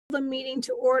The meeting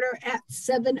to order at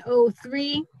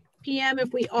 7:03 p.m.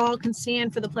 If we all can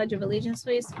stand for the Pledge of Allegiance,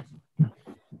 please.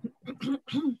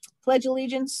 Pledge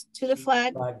allegiance to the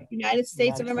flag, United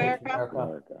States of America,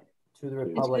 to the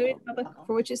republic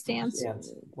for which it stands,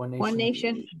 one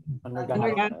nation, under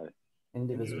under God, God,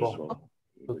 indivisible,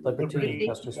 with liberty and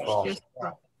justice for all.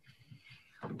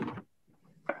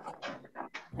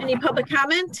 Any public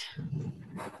comment?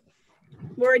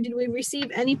 Laura, did we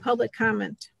receive any public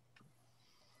comment?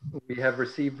 We have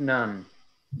received none.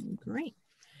 Great.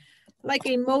 I'd like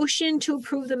a motion to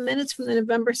approve the minutes from the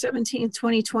November 17th,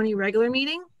 2020 regular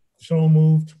meeting. So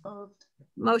moved.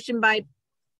 Motion by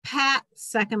Pat,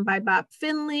 second by Bob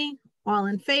Finley. All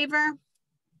in favor?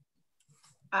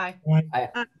 Aye.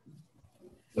 Aye.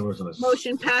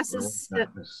 Motion passes.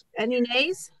 Any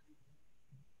nays?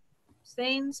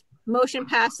 Abstains? Motion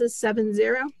passes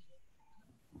 7-0.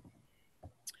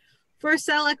 First,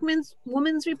 Selectmen's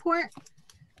Women's Report.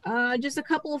 Just a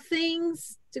couple of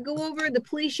things to go over. The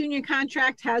police union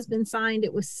contract has been signed.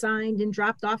 It was signed and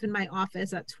dropped off in my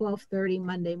office at 12:30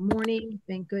 Monday morning.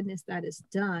 Thank goodness that is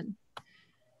done.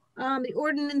 The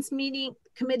ordinance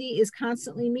committee is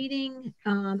constantly meeting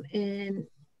and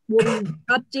we'll be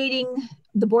updating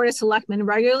the Board of Selectmen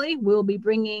regularly. We'll be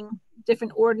bringing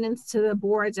different ordinance to the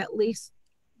boards at least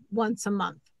once a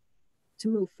month to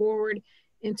move forward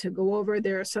and to go over.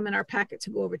 There are some in our packet to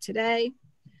go over today.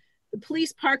 The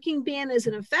police parking ban is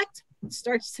in effect. It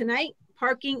starts tonight.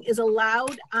 Parking is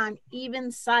allowed on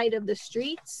even side of the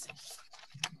streets.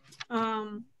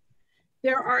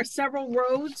 There are several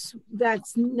roads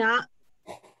that's not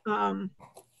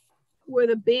where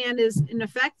the ban is in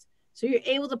effect. So you're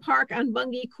able to park on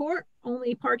Bungay Court,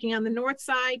 only parking on the north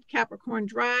side, Capricorn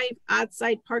Drive, odd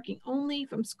side parking only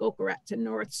from Skokoret to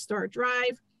North Star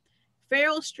Drive.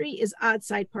 Farrell Street is odd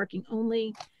side parking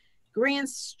only. Grand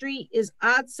Street is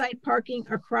odd side parking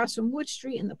across from Wood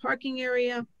Street in the parking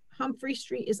area. Humphrey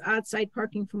Street is odd side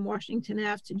parking from Washington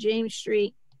Ave to James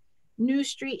Street. New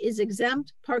Street is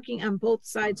exempt parking on both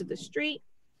sides of the street.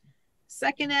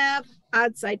 Second Ave,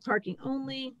 odd side parking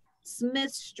only.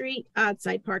 Smith Street, odd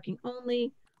side parking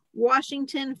only.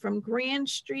 Washington from Grand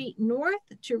Street North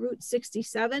to Route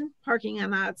 67, parking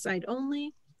on odd side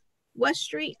only. West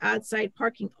Street, odd side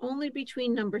parking only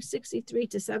between number 63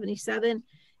 to 77.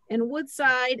 And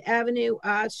Woodside Avenue,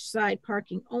 odd side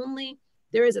parking only.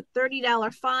 There is a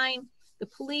 $30 fine. The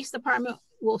police department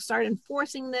will start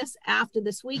enforcing this after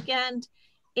this weekend.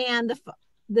 And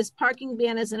this parking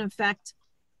ban is in effect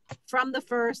from the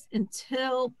 1st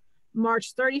until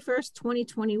March 31st,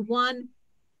 2021.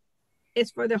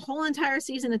 It's for the whole entire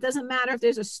season. It doesn't matter if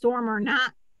there's a storm or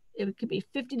not. It could be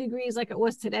 50 degrees like it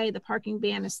was today. The parking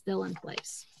ban is still in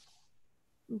place.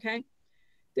 Okay.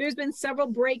 There's been several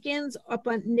break-ins up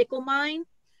on Nickel Mine.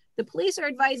 The police are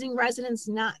advising residents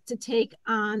not to take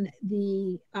on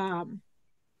the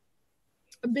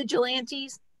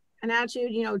vigilantes and actually,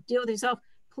 deal with yourself.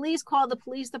 Please call the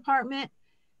police department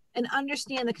and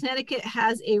understand the Connecticut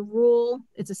has a rule.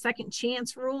 It's a second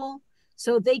chance rule.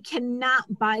 So they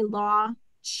cannot by law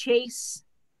chase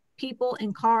people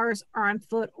in cars or on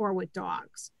foot or with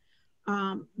dogs.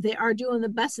 They are doing the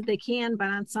best that they can, but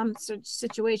on some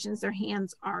situations, their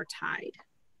hands are tied.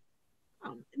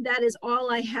 That is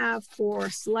all I have for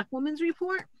Selectwoman's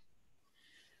report.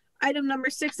 Item number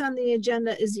 6 on the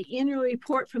agenda is the annual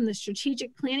report from the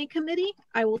Strategic Planning Committee.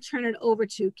 I will turn it over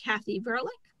to Kathy Verlick.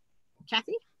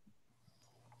 Kathy?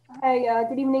 Hi,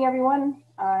 good evening, everyone.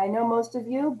 I know most of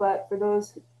you, but for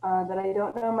those that I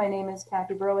don't know, my name is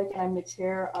Kathy Verlick, and I'm the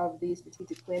chair of the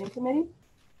Strategic Planning Committee.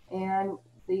 And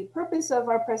the purpose of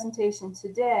our presentation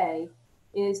today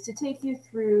is to take you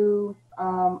through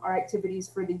our activities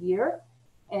for the year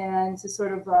and to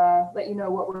sort of let you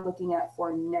know what we're looking at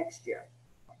for next year.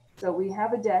 So we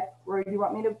have a deck. Rory, do you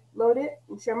want me to load it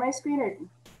and share my screen?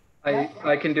 Or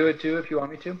I can do it too if you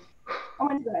want me to. Oh,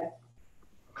 go ahead.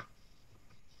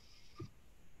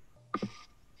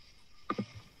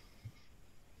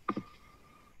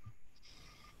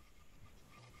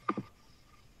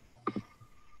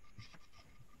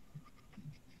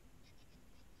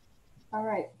 All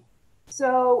right,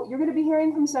 so you're going to be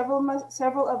hearing from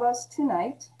several of us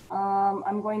tonight.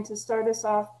 I'm going to start us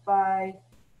off by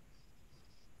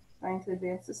trying to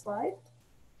advance the slide.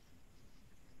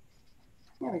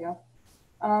 There we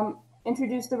go.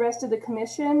 Introduce the rest of the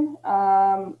commission.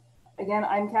 Again,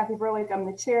 I'm Kathy Verlick. I'm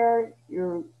the chair.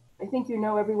 I think you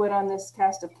know everyone on this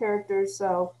cast of characters.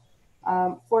 So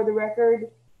for the record,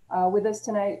 with us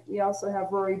tonight, we also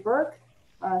have Rory Burke,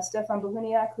 Stefan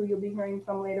Bohuniak, who you'll be hearing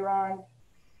from later on,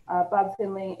 Bob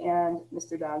Finley, and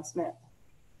Mr. Don Smith.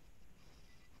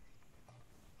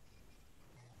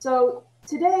 So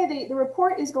today, the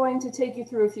report is going to take you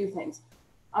through a few things.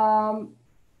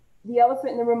 The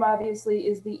elephant in the room, obviously,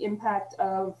 is the impact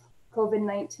of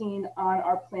COVID-19 on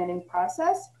our planning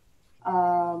process.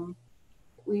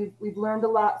 We've learned a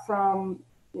lot from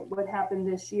what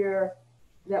happened this year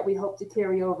that we hope to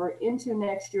carry over into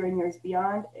next year and years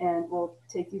beyond, and we'll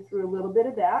take you through a little bit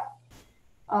of that.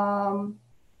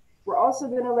 We're also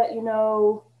going to let you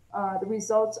know the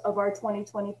results of our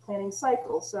 2020 planning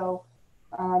cycle. So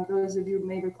those of you who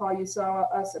may recall, you saw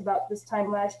us about this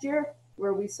time last year,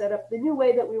 where we set up the new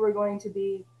way that we were going to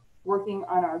be working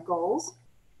on our goals.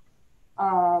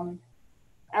 Out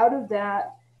of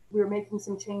that, we're making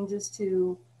some changes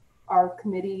to our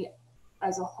committee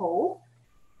as a whole.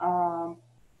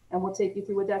 And we'll take you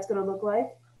through what that's going to look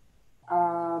like.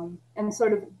 And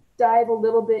sort of dive a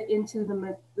little bit into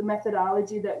the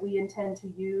methodology that we intend to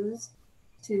use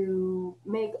to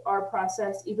make our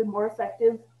process even more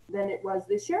effective than it was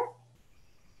this year.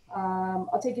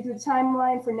 I'll take you through the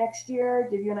timeline for next year,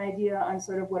 give you an idea on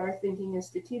sort of what our thinking is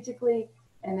strategically,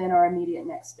 and then our immediate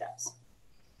next steps.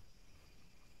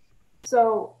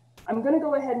 So I'm going to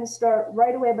go ahead and start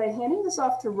right away by handing this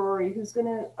off to Rory, who's going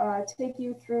to take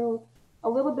you through a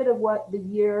little bit of what the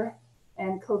year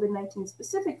and COVID-19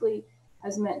 specifically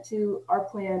has meant to our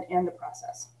plan and the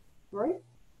process. Rory?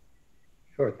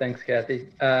 Sure, thanks, Kathy.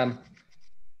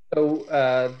 So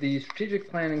the strategic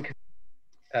planning,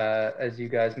 as you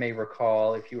guys may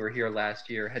recall, if you were here last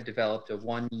year, had developed a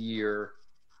one-year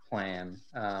plan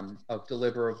of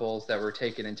deliverables that were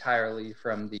taken entirely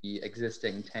from the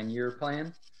existing 10-year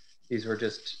plan. These were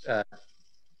just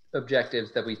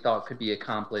objectives that we thought could be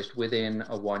accomplished within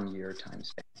a one-year time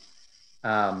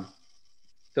span.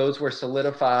 Those were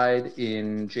solidified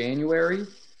in January.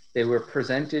 They were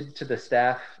presented to the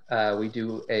staff. We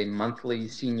do a monthly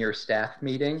senior staff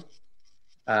meeting.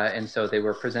 And so they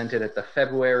were presented at the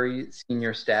February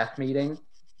senior staff meeting.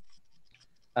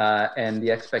 And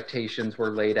the expectations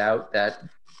were laid out that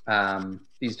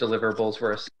these deliverables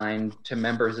were assigned to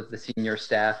members of the senior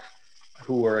staff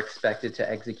who were expected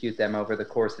to execute them over the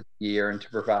course of the year and to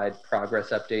provide progress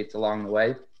updates along the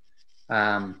way.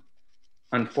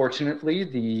 Unfortunately,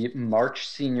 the March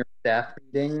senior staff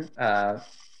meeting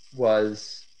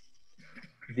was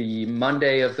the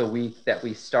Monday of the week that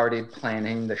we started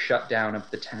planning the shutdown of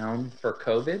the town for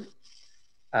COVID.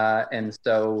 And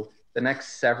so the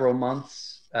next several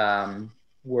months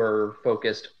were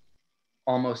focused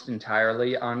almost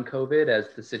entirely on COVID,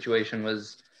 as the situation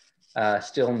was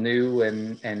still new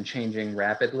and changing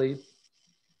rapidly.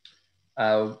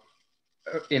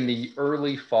 In the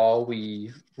early fall,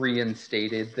 we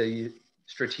reinstated the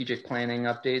strategic planning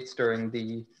updates during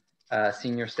the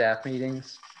senior staff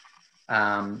meetings.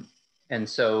 And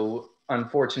so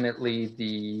unfortunately,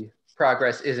 the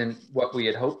progress isn't what we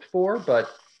had hoped for,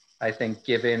 but I think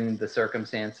given the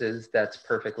circumstances, that's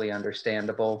perfectly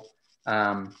understandable.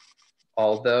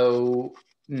 Although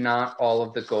not all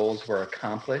of the goals were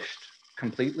accomplished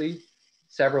completely,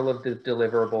 several of the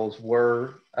deliverables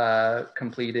were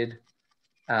completed,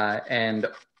 and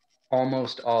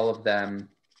almost all of them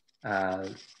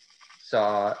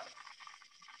saw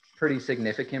pretty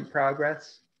significant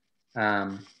progress.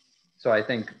 So I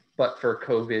think, but for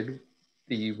COVID,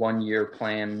 the one-year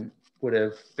plan would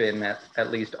have been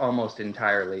at least almost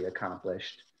entirely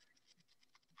accomplished.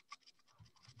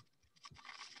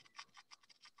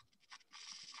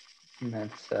 And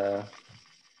that's,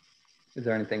 is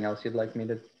there anything else you'd like me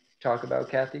to talk about,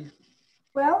 Kathy?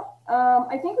 Well,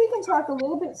 I think we can talk a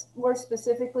little bit more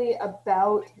specifically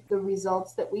about the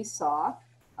results that we saw.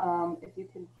 If you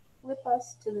can flip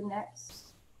us to the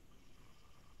next.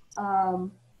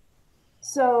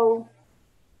 So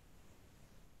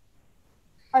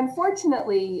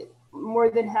unfortunately, more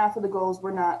than half of the goals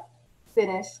were not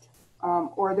finished,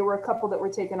 or there were a couple that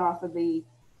were taken off of the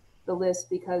list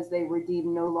because they were deemed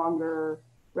no longer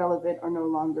relevant or no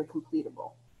longer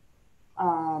completable.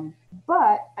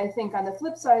 But I think on the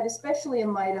flip side, especially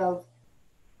in light of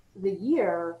the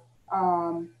year,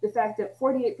 the fact that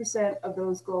 48% of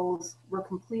those goals were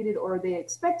completed or they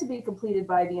expect to be completed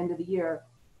by the end of the year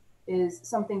is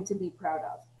something to be proud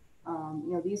of.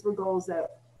 You know, these were goals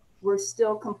that were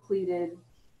still completed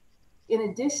in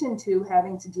addition to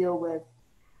having to deal with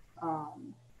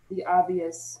the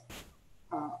obvious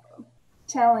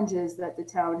challenges that the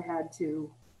town had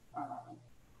to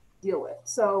deal with.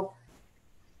 So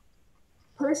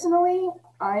personally,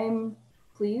 I'm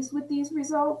pleased with these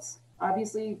results.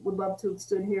 Obviously, would love to have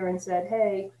stood here and said,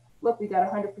 hey, look, we got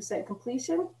 100%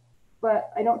 completion,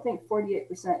 but I don't think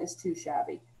 48% is too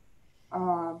shabby.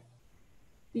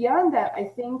 Beyond that,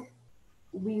 I think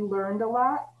we learned a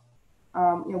lot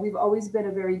We've always been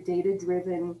a very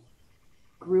data-driven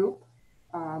group.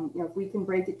 If we can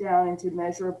break it down into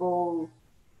measurable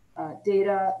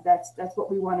data, that's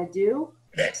what we want to do.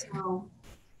 So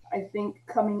I think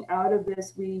coming out of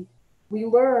this, we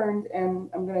learned, and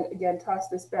I'm going to again toss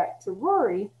this back to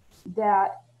Rory,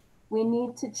 that we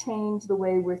need to change the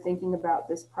way we're thinking about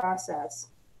this process.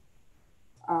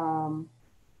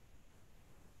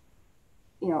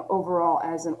 Overall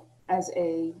as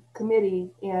a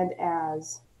committee and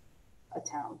as a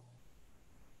town.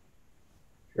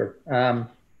 Sure.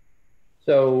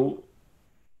 So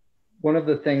one of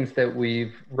the things that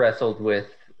we've wrestled with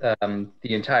the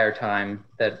entire time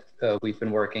that we've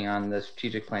been working on the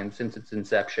strategic plan since its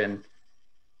inception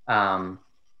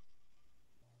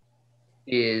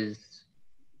is,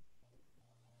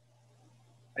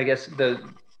 I guess,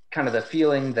 the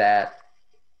feeling that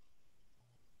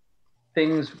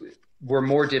things were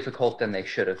more difficult than they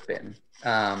should have been.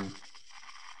 The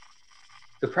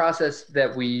process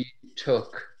that we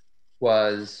took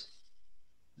was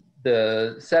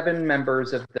the 7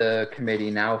 members of the committee,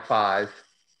 now 5,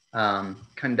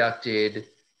 conducted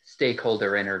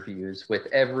stakeholder interviews with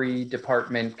every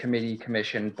department, committee,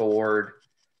 commission, board.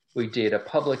 We did a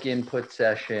public input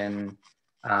session.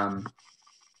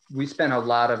 We spent a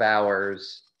lot of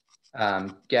hours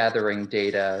gathering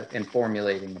data and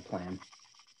formulating the plan.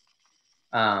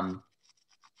 I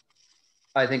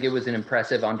think it was an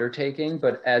impressive undertaking,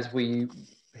 but as we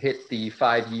hit the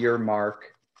 5-year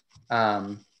mark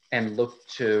and look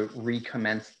to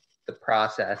recommence the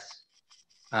process,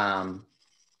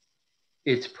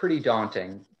 it's pretty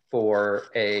daunting for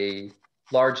a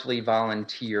largely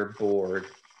volunteer board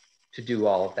to do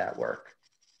all of that work.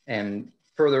 And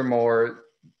furthermore,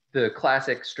 the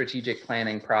classic strategic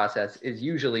planning process is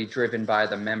usually driven by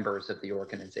the members of the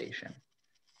organization.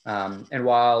 And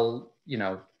while,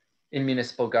 in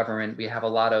municipal government, we have a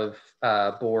lot of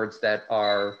boards that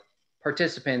are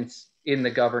participants in the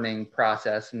governing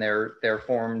process, and they're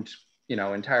formed,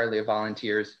 entirely of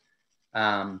volunteers.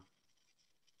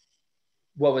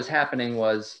 What was happening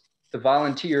was the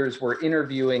volunteers were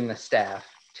interviewing the staff,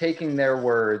 taking their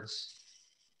words,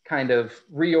 kind of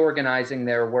reorganizing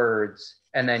their words,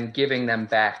 and then giving them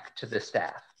back to the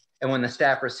staff. And when the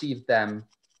staff received them,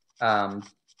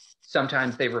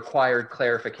 sometimes they required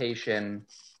clarification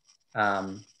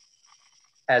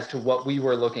as to what we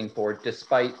were looking for,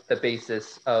 despite the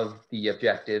basis of the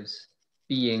objectives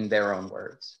being their own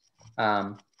words.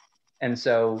 And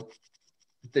so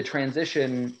the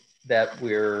transition that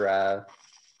we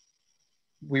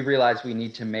realize we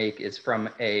need to make is from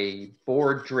a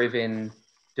board-driven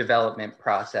development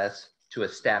process to a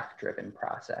staff-driven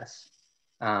process.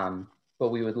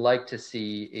 What we would like to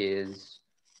see is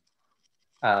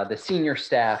the senior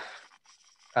staff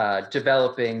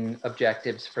developing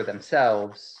objectives for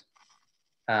themselves,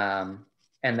 and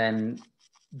then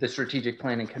the strategic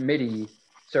planning committee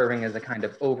serving as a kind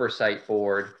of oversight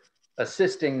board,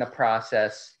 assisting the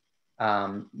process,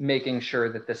 making sure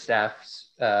that the staff's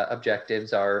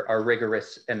objectives are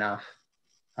rigorous enough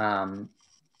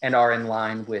and are in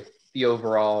line with the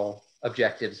overall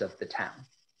objectives of the town.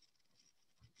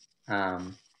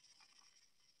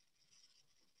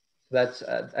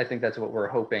 I think that's what we're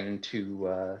hoping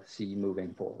to see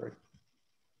moving forward.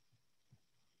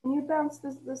 Can you bounce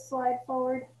this slide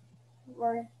forward,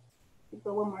 Rory?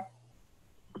 Go one more.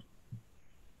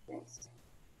 Thanks.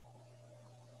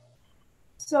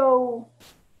 So,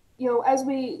 as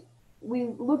we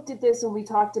looked at this and we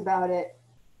talked about it,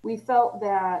 we felt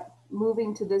that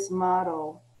moving to this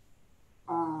model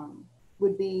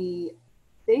would be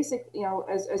basic,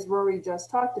 as Rory just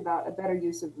talked about, a better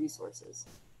use of resources.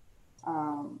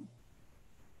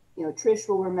 Trish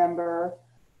will remember,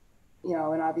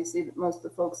 and obviously most of the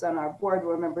folks on our board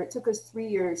will remember, it took us 3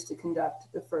 years to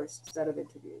conduct the first set of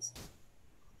interviews.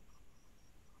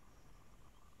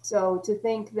 So to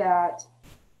think that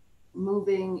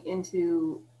moving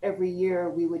into every year,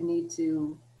 we would need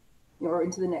to, or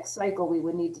into the next cycle, we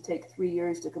would need to take 3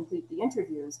 years to complete the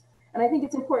interviews. And I think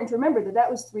it's important to remember that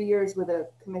was 3 years with a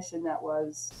commission that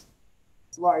was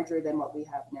larger than what we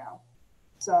have now.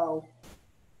 So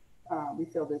we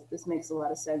feel that this makes a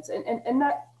lot of sense. And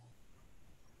not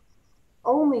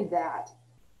only that,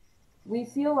 we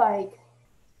feel like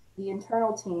the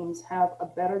internal teams have a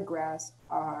better grasp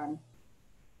on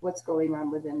what's going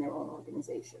on within their own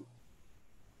organization.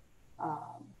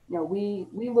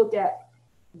 We look at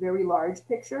very large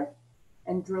picture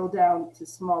and drill down to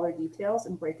smaller details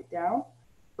and break it down,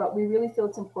 but we really feel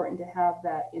it's important to have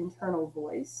that internal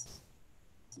voice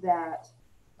that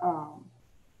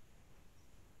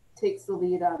takes the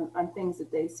lead on things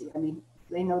that they see. I mean,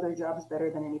 they know their jobs better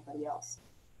than anybody else.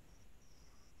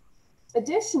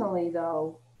 Additionally,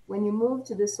 though, when you move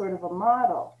to this sort of a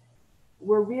model,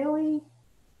 we're really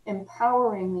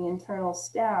empowering the internal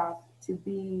staff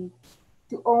to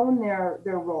own their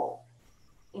role.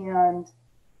 And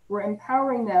we're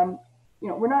empowering them, you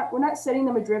know, we're not setting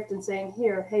them adrift and saying,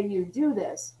 here, hey, you do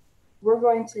this. We're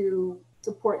going to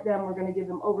support them. We're going to give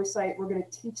them oversight. We're going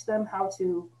to teach them how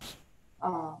to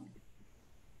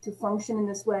function in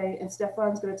this way. And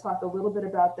Stefan's going to talk a little bit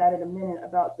about that in a minute,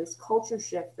 about this culture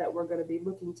shift that we're going to be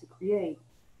looking to create.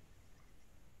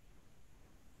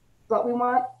 But we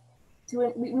want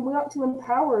to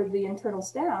empower the internal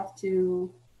staff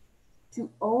to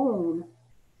own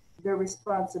their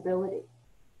responsibility.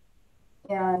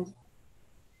 And,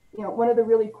 you know, one of the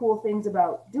really cool things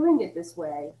about doing it this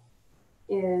way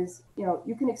is, you know,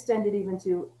 you can extend it even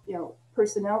to, you know,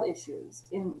 personnel issues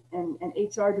and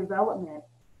HR development.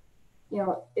 You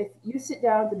know, if you sit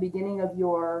down at the beginning of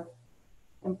your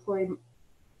employee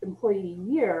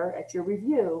year at your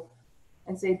review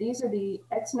and say, these are the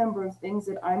X number of things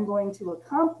that I'm going to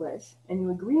accomplish, and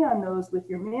you agree on those with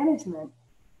your management,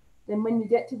 then when you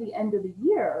get to the end of the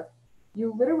year,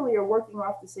 you literally are working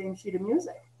off the same sheet of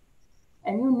music.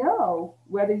 And you know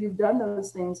whether you've done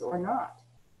those things or not.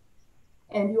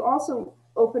 And you also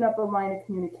open up a line of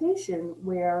communication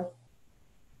where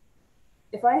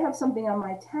if I have something on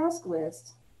my task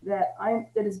list that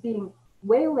is being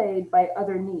waylaid by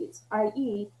other needs,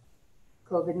 i.e.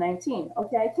 COVID-19.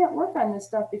 Okay, I can't work on this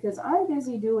stuff because I'm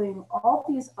busy doing all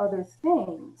these other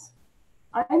things.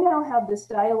 I now have this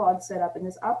dialogue set up and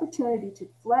this opportunity to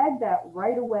flag that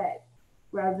right away,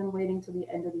 rather than waiting till the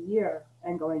end of the year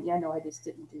and going, yeah, no, I just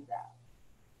didn't do that.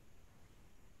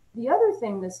 The other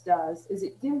thing this does is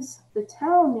it gives the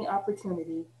town the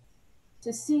opportunity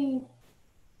to see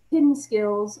hidden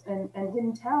skills and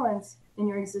hidden talents in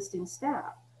your existing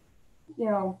staff. You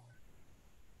know,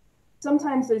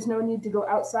 sometimes there's no need to go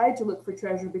outside to look for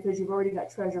treasure because you've already got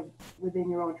treasure within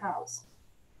your own house.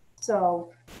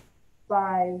 So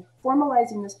by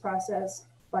formalizing this process,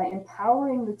 by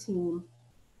empowering the team,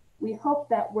 we hope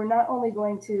that we're not only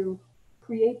going to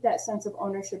create that sense of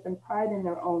ownership and pride in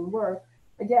their own work,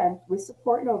 again, with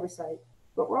support and oversight,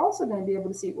 but we're also going to be able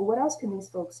to see, well, what else can these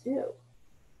folks do?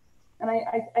 And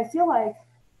I feel like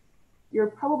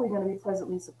you're probably going to be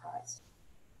pleasantly surprised.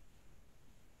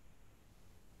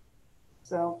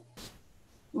 So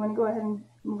you want to go ahead and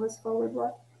move us forward,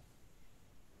 Roy?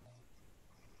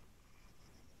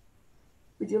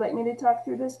 Would you like me to talk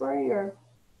through this, Rory, or?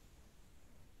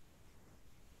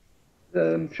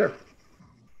 Sure.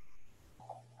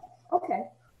 Okay.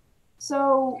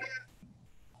 So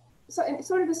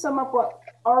sort of to sum up what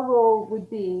our role would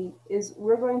be is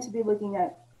we're going to be looking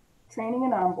at training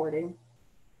and onboarding,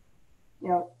 you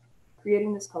know,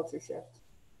 creating this culture shift,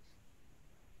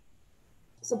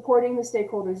 supporting the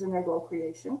stakeholders in their goal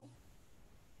creation,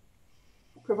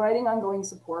 providing ongoing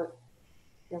support.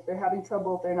 If they're having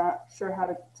trouble, if they're not sure how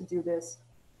to do this,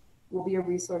 will be a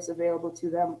resource available to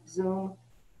them. Zoom,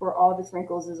 for all of its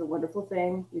wrinkles, is a wonderful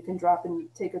thing. You can drop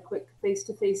and take a quick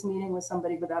face-to-face meeting with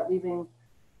somebody without leaving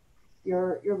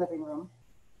your living room.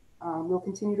 We'll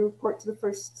continue to report to the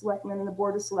first selectman and the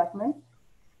board of selectmen.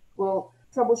 We'll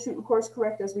troubleshoot and course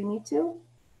correct as we need to,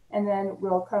 and then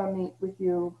we'll come and meet with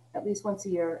you at least once a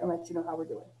year and let you know how we're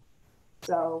doing.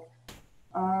 So,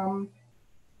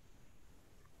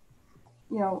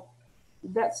 you know,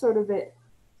 that's sort of it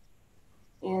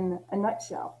in a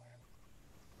nutshell.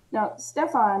 Now,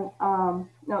 Stefan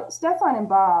and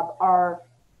Bob are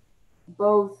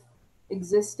both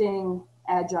existing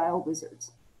agile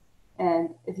wizards. And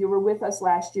if you were with us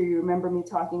last year, you remember me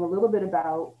talking a little bit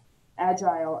about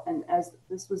agile, and as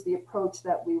this was the approach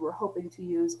that we were hoping to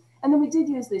use. And then we did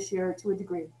use this year to a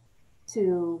degree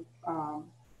to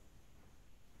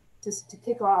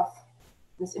kick off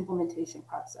this implementation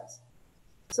process.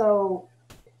 So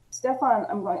Stefan,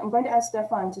 I'm going to ask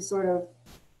Stefan to sort of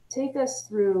take us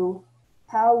through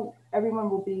how everyone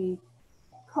will be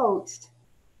coached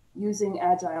using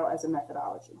agile as a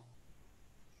methodology.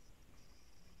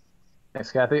 Thanks,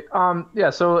 Kathy. Yeah,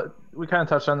 so we kind of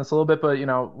touched on this a little bit, but, you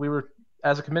know, we were,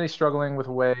 as a committee, struggling with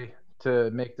a way to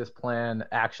make this plan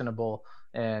actionable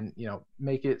and, you know,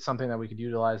 make it something that we could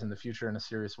utilize in the future in a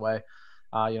serious way.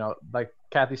 You know, like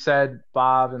Kathy said,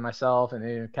 Bob and myself and,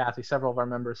 you know, Kathy, several of our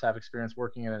members have experience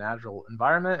working in an agile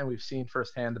environment, and we've seen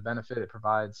firsthand the benefit it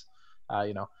provides,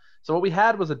 you know. So what we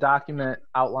had was a document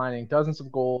outlining dozens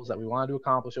of goals that we wanted to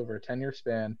accomplish over a 10-year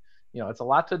span. You know, it's a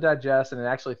lot to digest, and it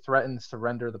actually threatens to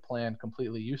render the plan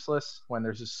completely useless when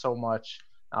there's just so much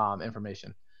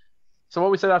information. So what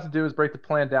we set out to do is break the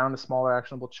plan down to smaller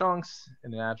actionable chunks.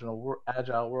 In an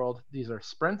agile world, these are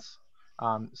sprints.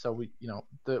 So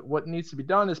what needs to be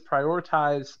done is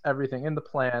prioritize everything in the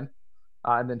plan,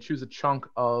 and then choose a chunk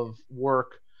of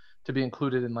work to be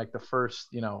included in like the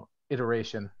first,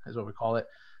 iteration is what we call it.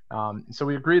 So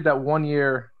we agreed that 1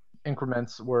 year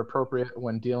increments were appropriate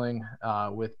when dealing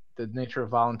with the nature of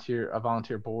a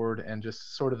volunteer board and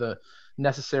just sort of the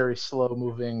necessary slow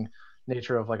moving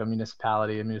nature of like a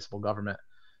municipality and municipal government.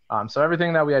 So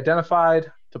everything that we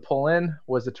identified to pull in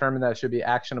was determined that it should be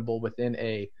actionable within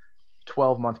a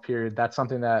 12-month period. That's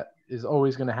something that is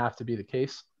always going to have to be the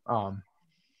case.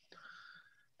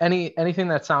 Anything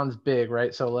that sounds big,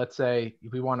 right? So let's say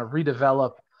we want to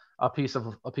redevelop a piece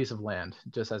of land,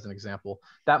 just as an example.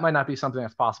 That might not be something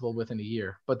that's possible within a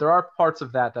year, but there are parts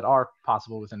of that are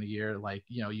possible within a year. Like,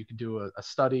 you could do a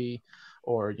study,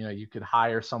 or, you could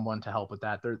hire someone to help with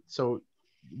that. So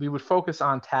we would focus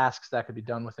on tasks that could be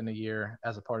done within a year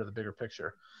as a part of the bigger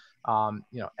picture.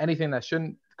 Anything that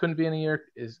couldn't be in a year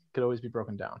could always be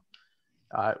broken down.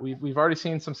 We've already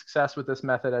seen some success with this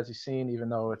method, as you've seen, even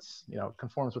though it's,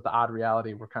 conforms with the odd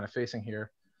reality we're kind of facing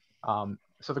here.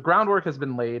 So the groundwork has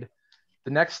been laid.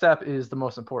 The next step is the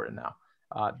most important now.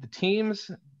 The teams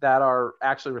that are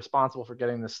actually responsible for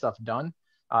getting this stuff done,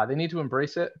 they need to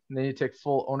embrace it, and they need to take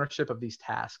full ownership of these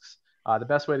tasks. The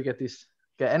best way to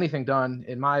get anything done,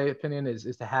 in my opinion,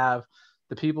 is to have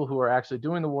the people who are actually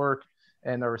doing the work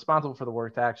and are responsible for the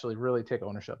work to actually really take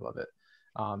ownership of it.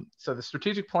 So the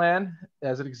strategic plan,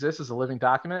 as it exists, is a living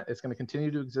document. It's going to continue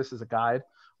to exist as a guide.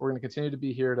 We're going to continue to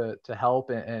be here to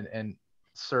help and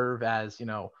serve as,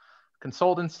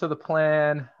 consultants to the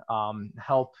plan,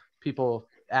 help people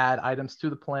add items to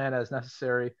the plan as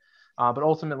necessary. But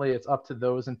ultimately, it's up to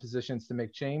those in positions to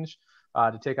make change,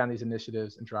 to take on these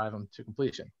initiatives and drive them to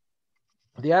completion.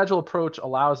 The Agile approach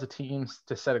allows the teams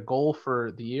to set a goal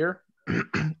for the year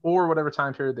or whatever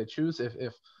time period they choose.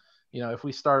 If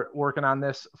we start working on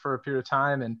this for a period of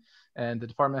time and the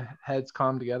department heads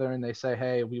come together and they say,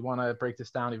 hey, we want to break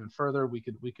this down even further, we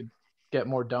could get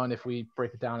more done if we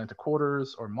break it down into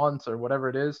quarters or months or whatever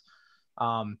it is.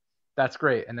 That's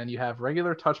great. And then you have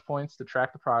regular touch points to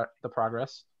track the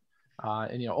progress.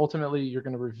 And ultimately, you're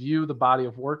going to review the body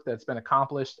of work that's been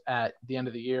accomplished at the end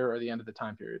of the year or the end of the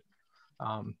time period.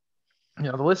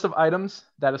 The list of items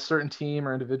that a certain team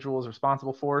or individual is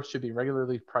responsible for should be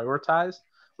regularly prioritized,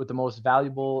 with the most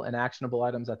valuable and actionable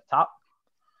items at the top.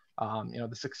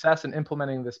 The success in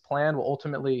implementing this plan will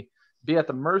ultimately be at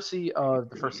the mercy of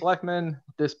the first selectman,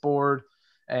 this board,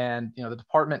 and the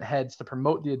department heads to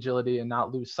promote the agility and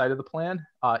not lose sight of the plan.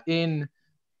 In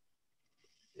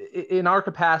our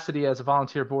capacity as a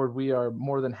volunteer board, we are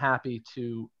more than happy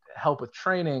to help with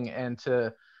training and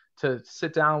to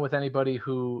sit down with anybody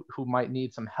who might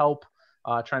need some help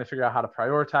trying to figure out how to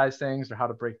prioritize things or how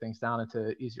to break things down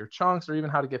into easier chunks, or even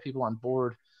how to get people on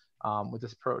board with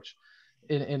this approach.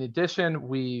 In addition,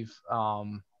 we've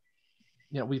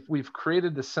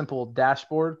created this simple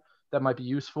dashboard that might be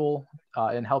useful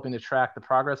in helping to track the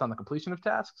progress on the completion of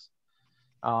tasks.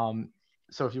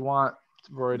 So if you want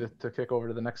Rory to kick over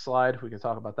to the next slide, we can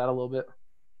talk about that a little bit.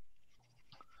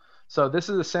 So this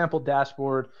is a sample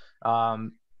dashboard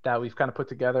that we've kind of put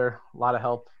together. A lot of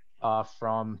help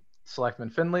from Selectman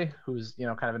Finley, who's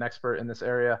kind of an expert in this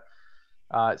area.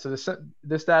 So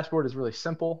this dashboard is really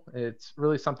simple. It's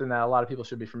really something that a lot of people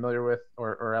should be familiar with,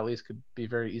 or at least could be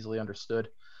very easily understood.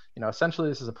 Essentially,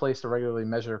 this is a place to regularly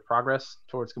measure progress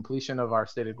towards completion of our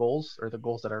stated goals, or the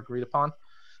goals that are agreed upon.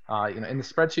 In the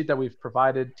spreadsheet that we've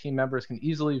provided, team members can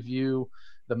easily view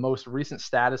the most recent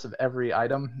status of every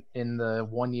item in the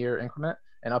 1 year increment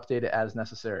and update it as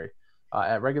necessary.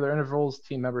 At regular intervals,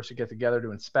 team members should get together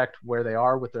to inspect where they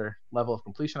are with their level of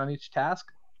completion on each task.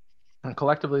 And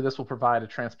collectively, this will provide a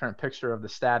transparent picture of the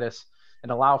status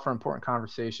and allow for important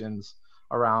conversations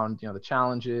around the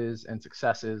challenges and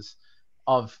successes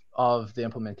of the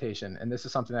implementation. And this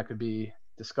is something that could be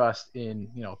discussed in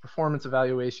performance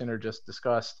evaluation, or just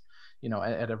discussed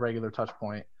at a regular touch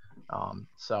point.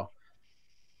 So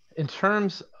in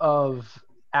terms of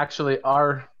actually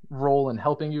our role in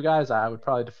helping you guys, I would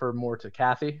probably defer more to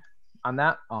Kathy on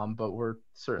that, but we're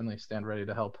certainly stand ready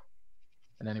to help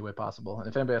in any way possible. And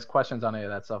if anybody has questions on any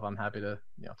of that stuff, I'm happy to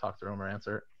talk through them or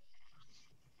answer it.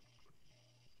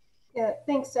 Yeah,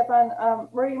 thanks, Stefan.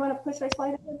 Rory, you want to push our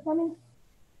slide ahead for me?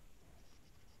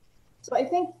 So I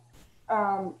think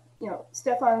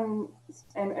Stefan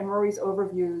and Rory's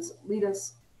overviews lead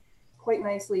us quite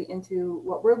nicely into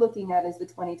what we're looking at as the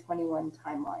 2021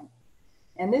 timeline.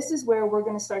 And this is where we're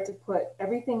going to start to put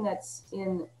everything that's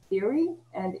in theory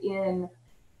and in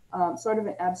sort of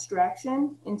an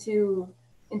abstraction into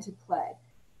into play.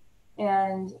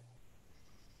 And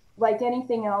like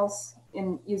anything else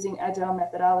in using agile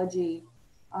methodology,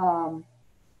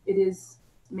 it is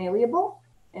malleable,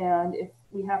 and if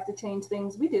we have to change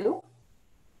things, we do,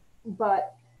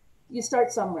 but you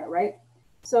start somewhere, right?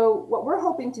 So what we're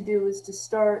hoping to do is to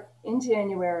start in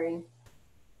January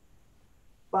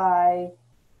by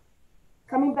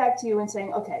coming back to you and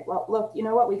saying, okay, well, look, you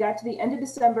know what, we got to the end of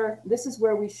December, this is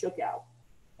where we shook out.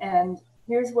 And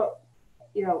here's what,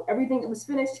 you know, everything that was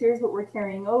finished, here's what we're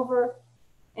carrying over.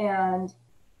 And,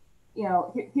 you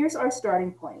know, here's our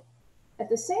starting point. At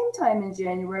the same time in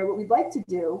January, what we'd like to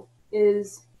do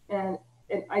is, and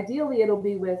ideally it'll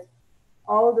be with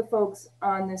all of the folks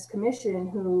on this commission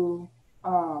who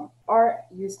are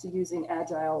used to using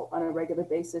Agile on a regular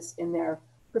basis in their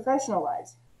professional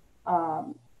lives.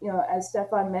 You know, as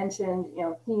Stefan mentioned, you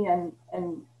know, he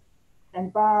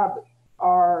and Bob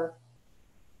are,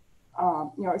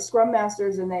 you know, are Scrum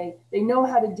Masters, and they know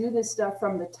how to do this stuff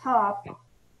from the top.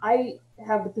 I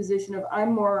have the position of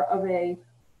I'm more of a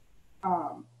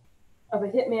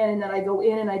hitman, and then I go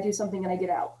in and I do something and I get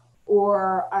out.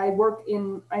 Or I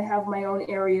have my own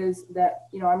areas that,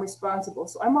 you know, I'm responsible.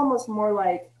 So I'm almost more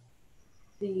like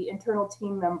the internal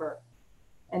team member,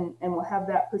 and will have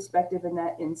that perspective and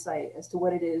that insight as to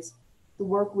what it is to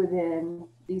work within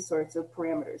these sorts of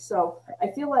parameters. So I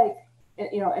feel like,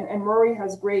 you know, and Rory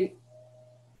has great,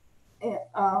 you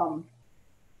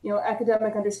know,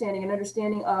 academic understanding and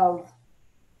understanding of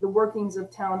the workings of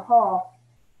town hall.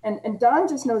 And Don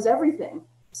just knows everything.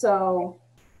 So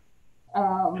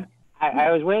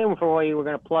I was waiting for what you were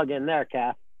going to plug in there,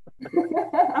 Kath.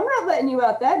 I'm not letting you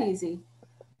out that easy.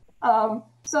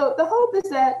 So the hope is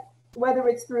that whether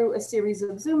it's through a series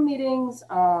of Zoom meetings,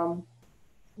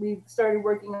 we've started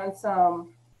working on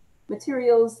some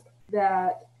materials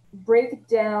that break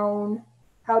down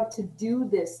how to do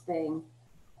this thing,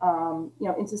 you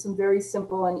know, into some very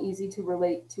simple and easy to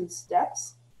relate to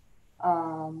steps.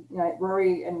 You know,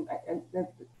 Rory and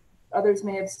others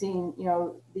may have seen, you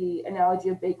know, the analogy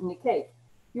of baking a cake.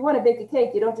 If you want to bake a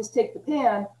cake, you don't just take the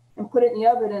pan and put it in the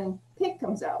oven and cake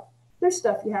comes out. There's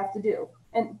stuff you have to do.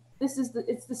 And it's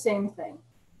the same thing.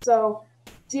 So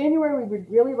January, we would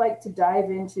really like to dive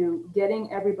into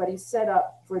getting everybody set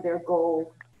up for their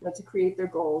goal, you know, to create their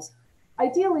goals.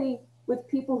 Ideally with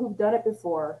people who've done it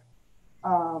before,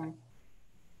 you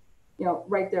know,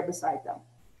 right there beside them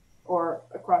or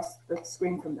across the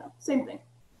screen from them, same thing.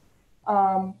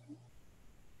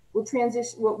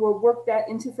 We'll work that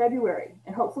into February,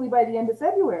 and hopefully by the end of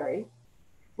February,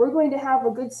 we're going to have a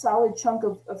good solid chunk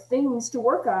of things to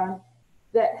work on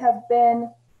that have been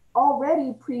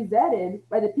already pre-vetted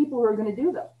by the people who are going to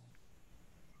do them.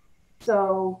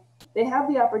 So they have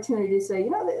the opportunity to say, you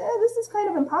know, this is kind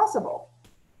of impossible.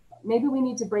 Maybe we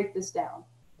need to break this down.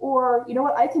 Or, you know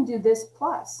what, I can do this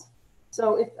plus.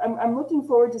 So I'm looking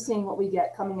forward to seeing what we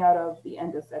get coming out of the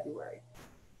end of February.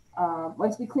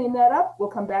 Once we clean that up, we'll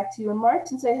come back to you in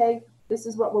March and say, hey, this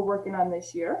is what we're working on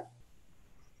this year.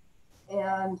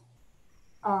 And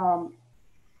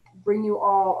bring you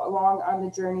all along on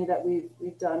the journey that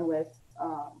we've done with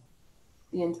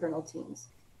the internal teams.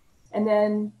 And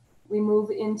then we move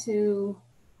into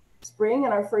spring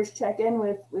and our first check-in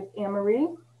with Anne-Marie,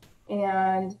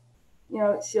 and you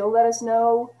know, she'll let us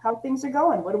know how things are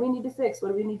going. What do we need to fix? What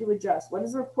do we need to adjust? What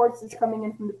is the reports that are coming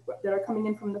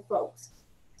in from the folks?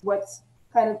 What's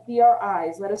kind of be our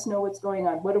eyes? Let us know what's going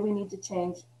on. What do we need to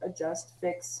change, adjust,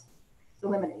 fix,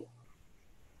 eliminate?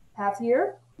 Half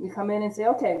year, we come in and say,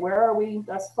 okay, where are we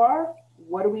thus far?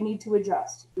 What do we need to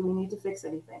adjust? Do we need to fix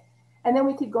anything? And then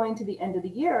we keep going to the end of the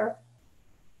year,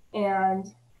 and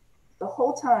the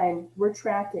whole time we're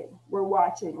tracking, we're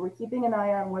watching, we're keeping an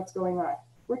eye on what's going on.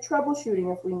 We're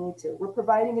troubleshooting if we need to. We're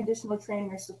providing additional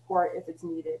training or support if it's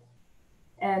needed.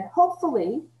 And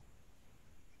hopefully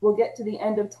we'll get to the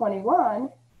end of 21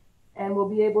 and we'll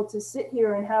be able to sit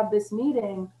here and have this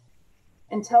meeting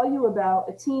and tell you about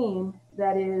a team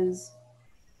that is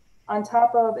on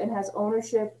top of and has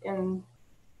ownership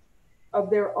of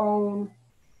their own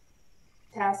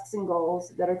tasks and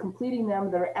goals, that are completing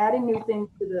them, that are adding new things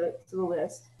to the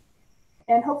list.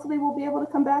 And hopefully we'll be able to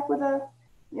come back with a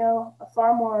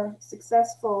far more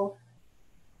successful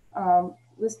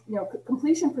list,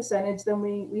 completion percentage than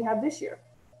we have this year,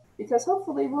 because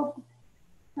hopefully we'll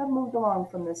have moved along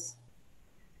from this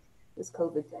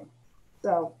COVID thing.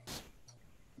 So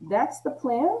that's the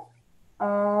plan.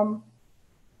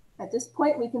 At this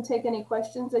point, we can take any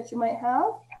questions that you might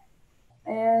have,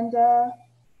 and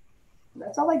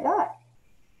that's all I got.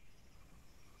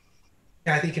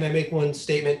 Kathy, can I make one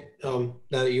statement now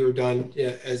that you were done?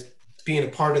 As being a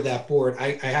part of that board,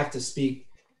 I have to speak.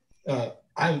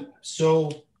 I I'm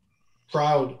so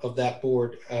proud of that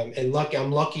board, and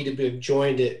I'm lucky to have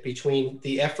joined it. Between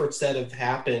the efforts that have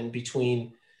happened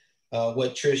between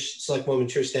what Selectwoman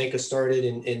Trish Danka started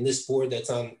and this board that's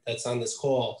on this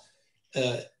call,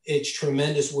 it's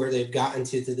tremendous where they've gotten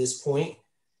to this point,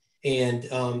 and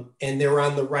they're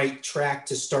on the right track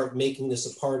to start making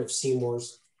this a part of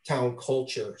Seymour's town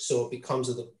culture, so it becomes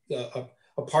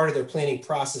a part of their planning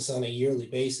process on a yearly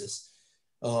basis.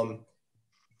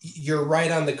 You're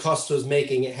right on the cusp of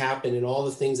making it happen, and all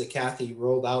the things that Kathy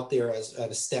rolled out there as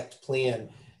a stepped plan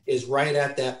is right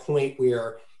at that point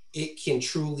where it can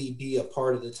truly be a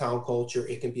part of the town culture.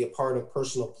 It can be a part of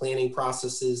personal planning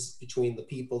processes between the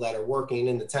people that are working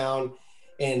in the town,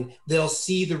 and they'll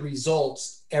see the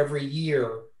results every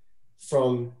year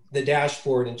from the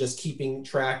dashboard and just keeping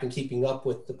track and keeping up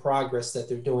with the progress that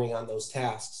they're doing on those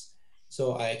tasks.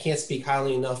 So I can't speak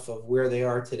highly enough of where they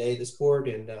are today, this board,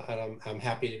 and I'm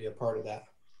happy to be a part of that.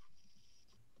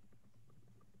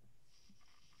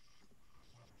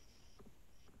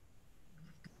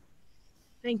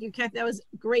 Thank you, Kathy. That was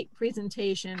a great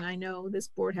presentation. I know this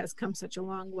board has come such a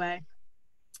long way.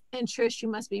 And Trish, you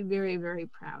must be very, very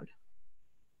proud.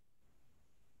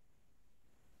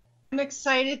 I'm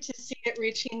excited to see it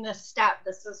reaching this step.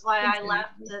 This is why I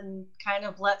left and kind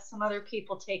of let some other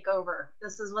people take over.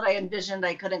 This is what I envisioned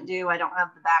I couldn't do. I don't have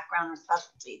the background or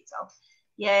specialty. So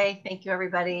yay. Thank you,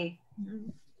 everybody.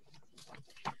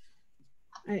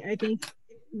 I think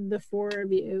the four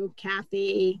of you,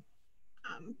 Kathy,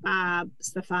 Bob,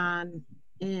 Stefan,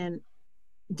 and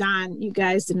Don, you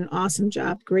guys did an awesome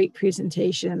job. Great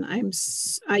presentation.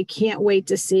 I can't wait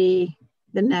to see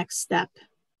the next step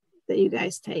that you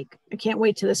guys take. I can't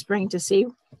wait till the spring to see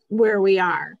where we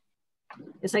are.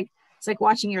 It's like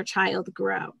watching your child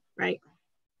grow, right?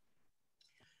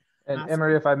 And Awesome.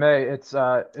 Emery, if I may, it's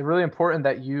really important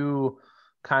that you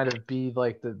kind of be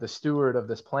like the steward of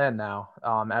this plan now,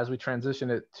 as we transition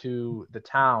it to the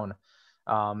town,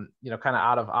 kind of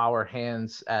out of our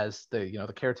hands as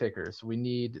the caretakers. We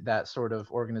need that sort of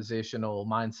organizational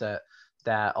mindset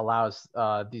that allows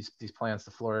these plans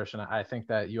to flourish. And I think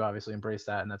that you obviously embrace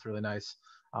that, and that's really nice.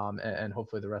 And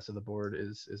hopefully the rest of the board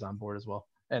is on board as well.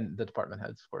 And the department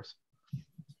heads, of course.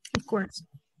 Of course.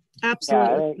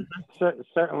 Absolutely.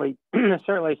 Yeah,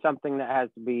 certainly something that has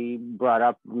to be brought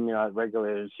up, at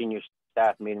regular senior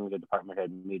staff meetings or department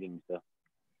head meetings to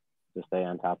stay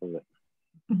on top of it.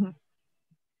 Mm-hmm.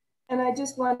 And I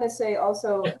just want to say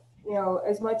also,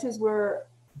 as much as we're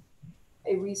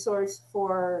a resource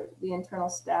for the internal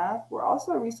staff, we're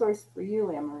also a resource for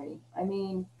you, Anne-Marie. I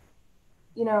mean,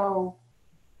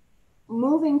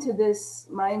 moving to this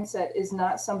mindset is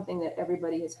not something that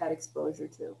everybody has had exposure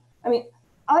to. I mean,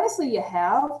 honestly, you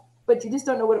have, but you just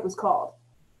don't know what it was called.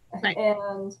 Right.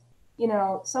 And,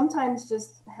 sometimes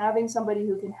just having somebody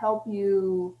who can help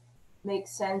you make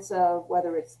sense of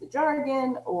whether it's the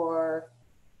jargon or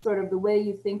sort of the way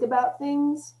you think about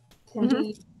things can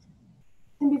be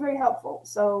very helpful.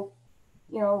 So,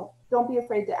 don't be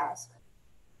afraid to ask.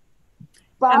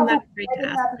 Bob, I'm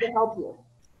happy to help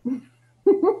you.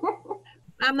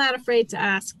 I'm not afraid to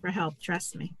ask for help.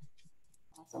 Trust me.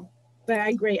 Awesome. But I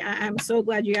agree. I'm so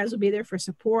glad you guys will be there for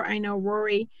support. I know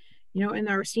Rory, in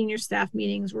our senior staff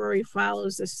meetings, Rory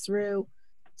follows us through.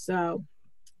 So,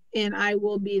 and I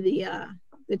will be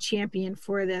the champion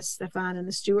for this, Stefan, and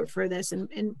the steward for this,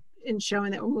 and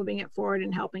showing that we're moving it forward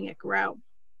and helping it grow.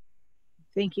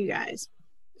 Thank you guys.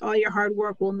 All your hard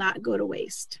work will not go to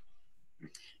waste.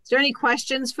 Is there any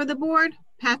questions for the board?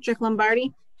 Patrick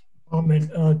Lombardi.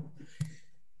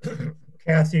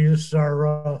 Kathy, this is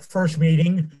our first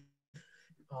meeting.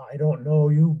 I don't know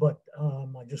you, but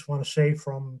I just want to say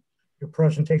from your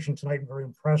presentation tonight, I'm very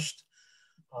impressed.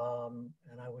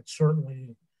 And I would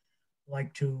certainly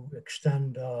like to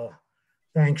extend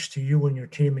thanks to you and your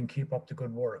team, and keep up the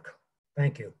good work.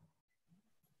 Thank you.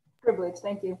 Privilege.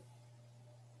 Thank you.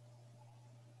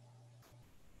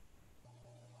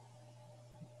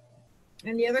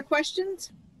 Any other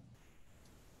questions?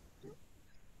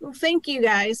 Well, thank you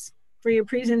guys for your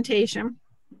presentation.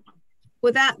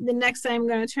 With that, the next I'm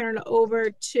going to turn it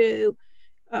over to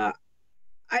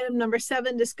item number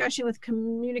 7, discussion with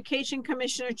Communication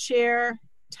Commissioner Chair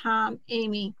Tom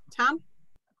Amy. Tom?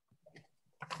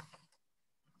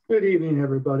 Good evening,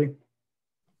 everybody.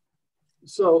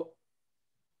 So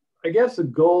I guess the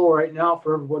goal right now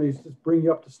for everybody is just bring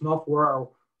you up to snuff where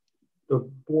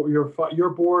your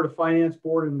board, the finance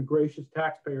board, and the gracious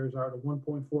taxpayers are, the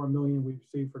 1.4 million we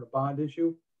received for the bond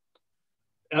issue.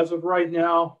 As of right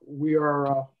now, we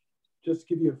are, just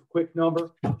to give you a quick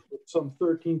number, some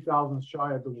 13,000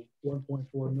 shy of the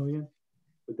 1.4 million,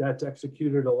 but that's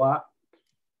executed a lot.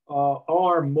 All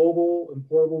our mobile and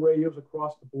portable radios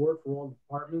across the board for all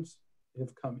departments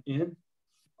have come in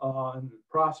the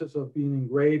process of being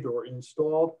engraved or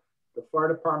installed. The fire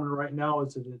department right now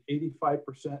is at an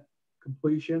 85%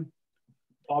 completion.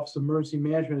 Office of Emergency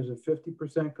Management is at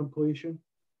 50% completion.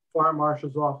 Fire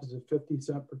Marshal's office is at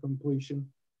 50% for completion.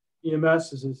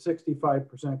 EMS is at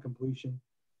 65% completion.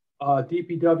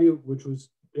 DPW, which was,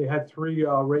 they had 3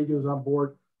 radios on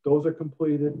board, those are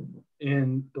completed.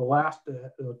 And the last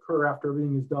to occur after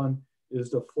everything is done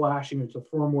is the flashing. It's a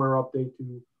firmware update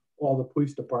to all the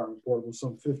police department portables,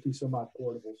 some 50 some odd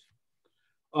portables.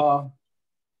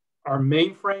 Our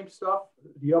mainframe stuff,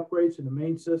 the upgrades in the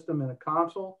main system and the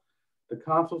console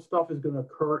stuff is going to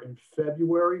occur in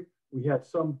February. We had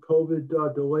some COVID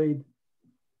delayed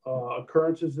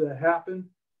occurrences that happened.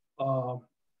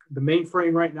 The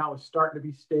mainframe right now is starting to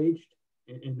be staged,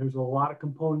 and there's a lot of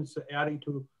components to adding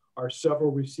to our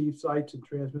several receive sites and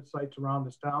transmit sites around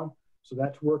this town. So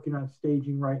that's working on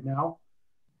staging right now.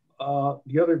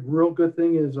 The other real good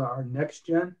thing is our next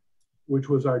gen, which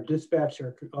was our dispatch,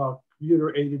 our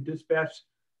computer aided dispatch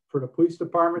for the police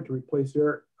department to replace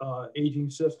their aging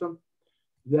system.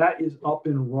 That is up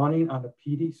and running on the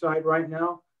PD side right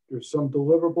now. There's some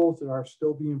deliverables that are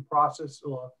still being processed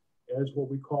as what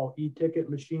we call e-ticket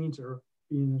machines that are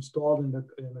being installed in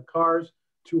the cars.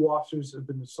 2 officers have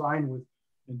been assigned with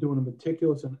and doing a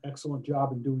meticulous and excellent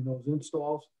job in doing those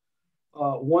installs.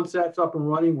 Once that's up and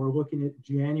running, we're looking at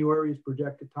January's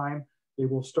projected time. They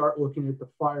will start looking at the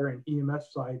fire and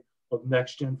EMS side of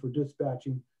next gen for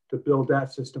dispatching to build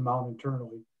that system out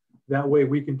internally. That way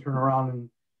we can turn around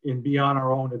and be on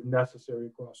our own if necessary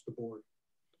across the board.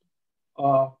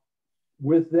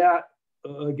 With that,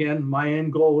 again, my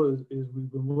end goal is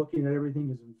we've been looking at everything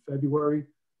is in February,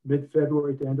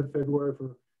 mid-February to end of February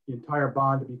for the entire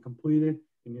bond to be completed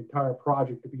and the entire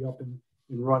project to be up and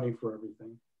running for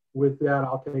everything. With that,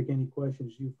 I'll take any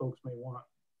questions you folks may want.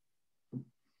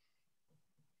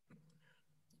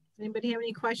 Anybody have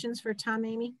any questions for Tom,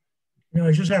 Amy? You know,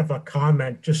 I just have a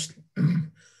comment. Just, you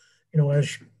know,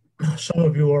 as some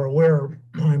of you are aware,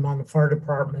 I'm on the fire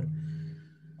department,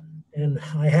 and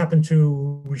I happen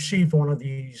to receive one of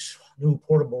these new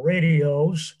portable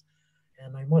radios.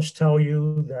 And I must tell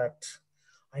you that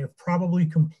I have probably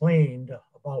complained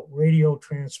about radio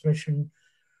transmission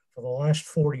for the last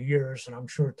 40 years, and I'm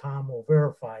sure Tom will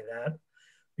verify that,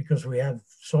 because we have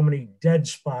so many dead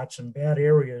spots and bad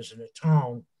areas in the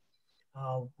town.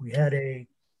 We had a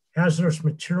hazardous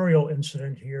material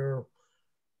incident here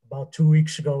about 2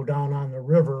 weeks ago down on the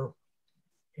river,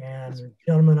 and the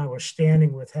gentleman I was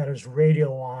standing with had his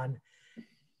radio on,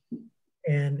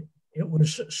 and it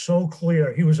was so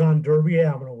clear. He was on Derby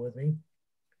Avenue with me.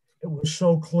 It was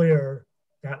so clear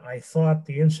that I thought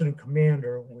the incident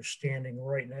commander was standing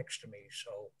right next to me.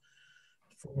 So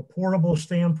from a portable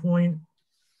standpoint,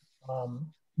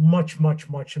 much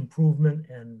improvement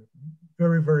and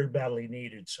very, very badly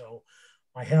needed. So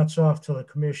my hat's off to the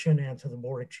commission and to the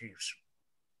board of chiefs.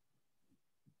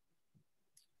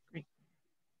 Great.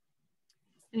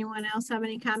 Anyone else have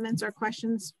any comments or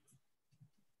questions?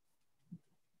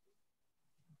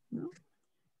 No?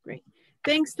 Great.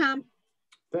 Thanks, Tom.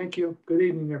 Thank you. Good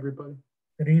evening, everybody.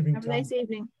 Good evening, Have a Tom. nice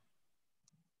evening.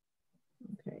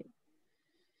 Okay.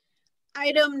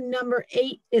 Item number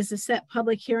 8 is to set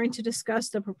public hearing to discuss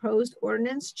the proposed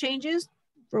ordinance changes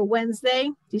for Wednesday,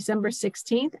 December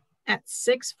 16th at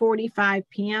 6:45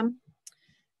 p.m.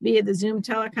 via the Zoom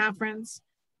teleconference.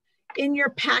 In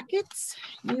your packets,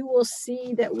 you will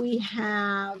see that we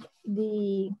have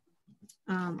the,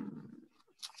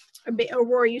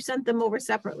 Aurora, you sent them over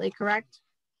separately, correct?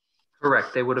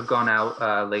 Correct. They would have gone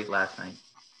out late last night.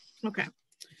 Okay.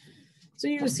 So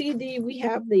you see we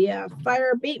have the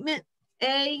fire abatement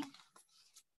A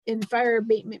and fire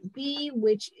abatement B,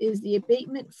 which is the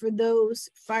abatement for those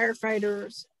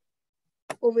firefighters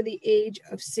over the age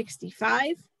of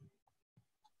 65.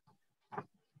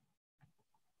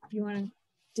 If you want to,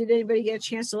 did anybody get a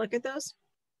chance to look at those?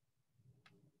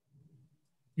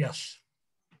 Yes.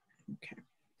 Okay.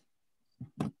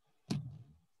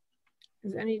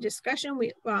 Is there any discussion?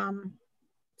 We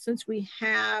since we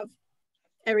have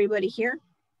everybody here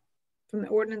from the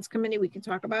ordinance committee, we can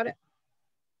talk about it.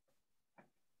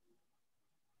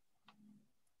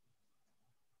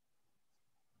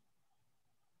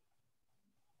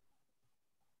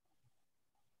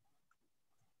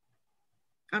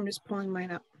 I'm just pulling mine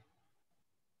up.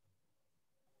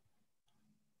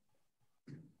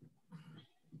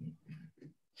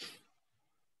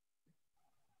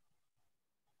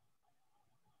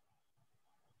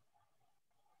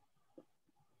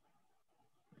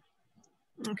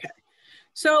 Okay,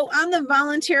 So on the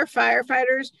volunteer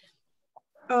firefighters,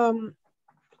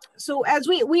 so as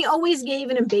we always gave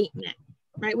an abatement,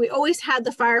 right? We always had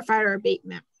the firefighter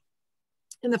abatement.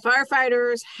 And the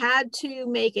firefighters had to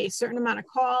make a certain amount of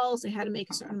calls. They had to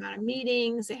make a certain amount of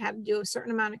meetings. They had to do a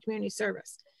certain amount of community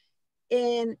service.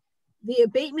 And the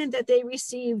abatement that they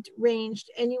received ranged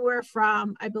anywhere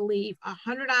from, I believe,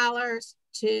 $100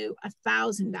 to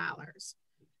 $1,000.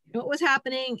 What was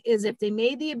happening is if they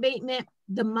made the abatement,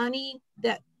 the money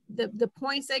that the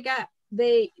points they got,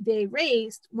 they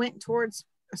raised went towards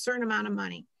a certain amount of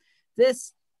money.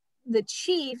 The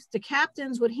chiefs, the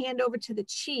captains would hand over to the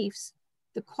chiefs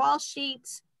the call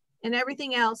sheets and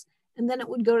everything else, and then it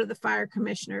would go to the fire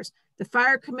commissioners. The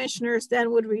fire commissioners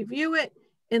then would review it,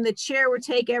 and the chair would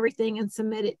take everything and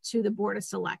submit it to the Board of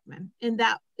Selectmen. And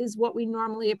that is what we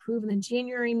normally approve in the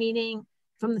January meeting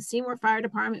from the Seymour Fire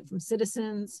Department, from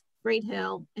citizens, Great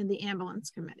Hill, and the ambulance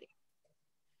committee.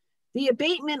 The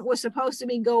abatement was supposed to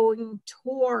be going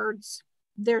towards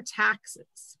their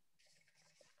taxes,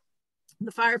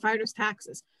 the firefighters'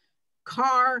 taxes,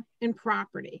 car and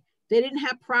property. They didn't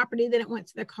have property, then it went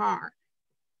to the car.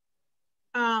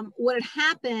 What had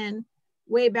happened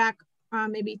way back,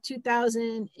 maybe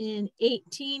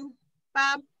 2018,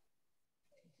 Bob,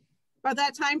 about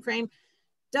that time frame,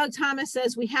 Doug Thomas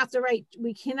says we have to write,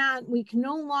 we can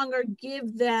no longer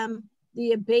give them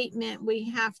the abatement.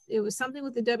 It was something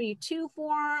with the W-2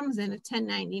 forms and a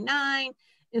 1099.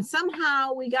 And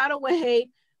somehow we got away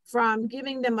from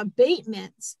giving them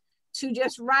abatements to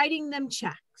just writing them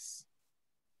checks.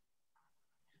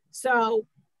 So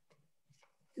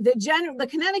the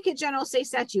Connecticut General State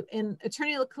Statute, and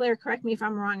Attorney LeClaire, correct me if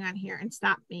I'm wrong on here and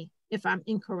stop me if I'm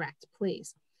incorrect,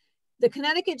 please. The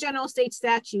Connecticut General State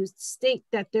Statutes state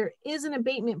that there is an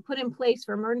abatement put in place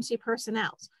for emergency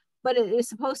personnel, but it is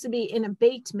supposed to be an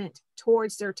abatement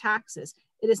towards their taxes.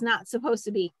 It is not supposed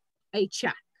to be a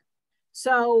check.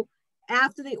 So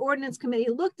after the ordinance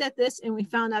committee looked at this and we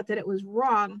found out that it was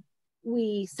wrong,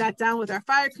 we sat down with our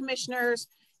fire commissioners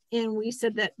and we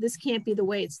said that this can't be the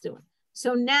way it's doing.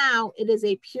 So now it is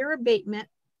a pure abatement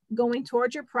going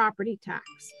towards your property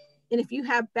tax. And if you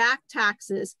have back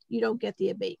taxes, you don't get the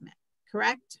abatement,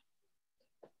 correct?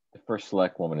 The first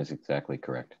Selectwoman is exactly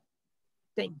correct.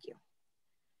 Thank you.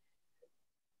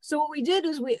 So what we did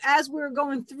is as we were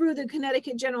going through the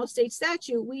Connecticut General State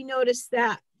Statute, we noticed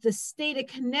that the state of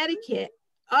Connecticut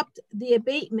upped the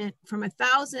abatement from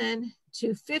 1,000 to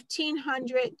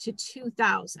 1,500 to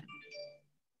 2,000.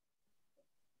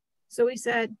 So we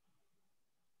said,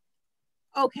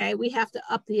 okay, we have to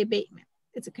up the abatement.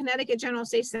 It's a Connecticut General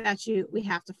State Statute. We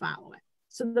have to follow it.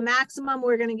 So the maximum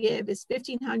we're going to give is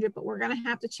 1,500, but we're going to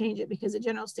have to change it because the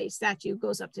General State Statute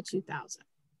goes up to 2,000.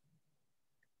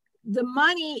 The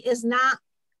money is not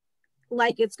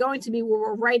like it's going to be where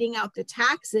we're writing out the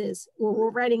taxes, where we're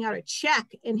writing out a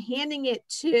check and handing it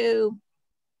to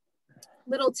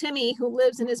little Timmy who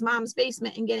lives in his mom's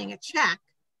basement and getting a check.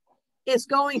 It's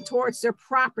going towards their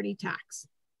property tax.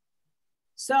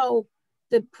 So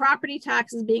the property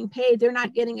tax is being paid. They're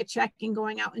not getting a check and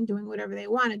going out and doing whatever they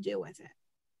want to do with it.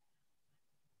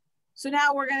 So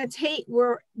now we're going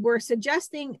to we're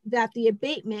suggesting that the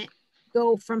abatement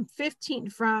go from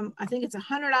I think it's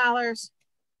 $100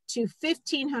 to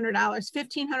 $1,500,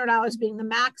 $1,500 being the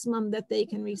maximum that they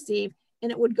can receive.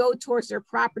 And it would go towards their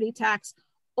property tax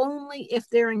only if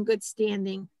they're in good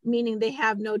standing, meaning they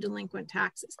have no delinquent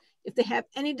taxes. If they have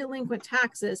any delinquent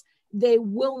taxes, they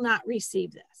will not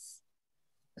receive this.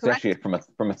 It's actually from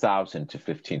 1,000 to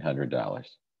 $1,500.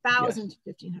 1,000 to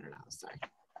 $1,500, sorry.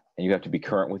 And you have to be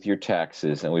current with your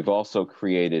taxes. And we've also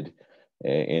created,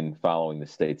 in following the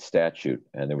state statute,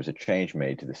 and there was a change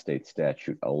made to the state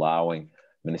statute allowing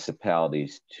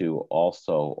municipalities to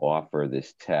also offer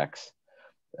this tax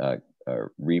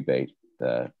rebate,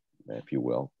 if you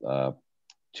will,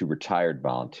 to retired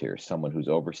volunteers, someone who's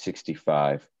over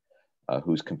 65,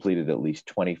 who's completed at least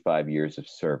 25 years of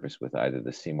service with either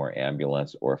the Seymour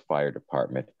Ambulance or Fire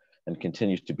Department and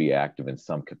continues to be active in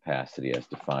some capacity as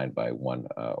defined by one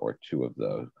or two of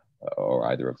those, or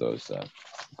either of those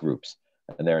groups.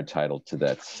 And they're entitled to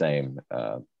that same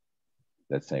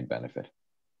benefit,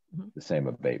 the same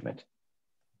abatement.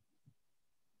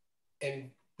 And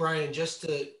Brian, just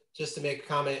to make a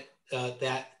comment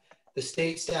that the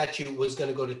state statute was going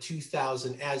to go to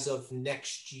 2,000 as of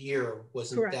next year,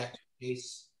 wasn't correct. That the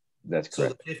case? That's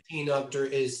correct. So the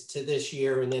 1,500 is to this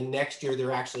year, and then next year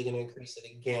they're actually going to increase it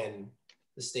again,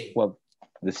 the state. Well,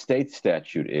 the state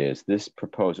statute is, this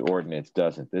proposed ordinance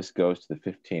doesn't. This goes to the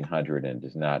 1,500 and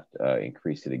does not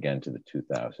increase it again to the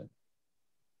 2,000.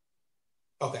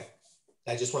 Okay.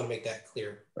 I just want to make that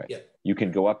clear. Right. Yep. You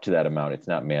can go up to that amount. It's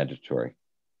not mandatory.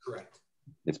 Correct.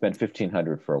 It's been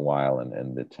 1,500 for a while,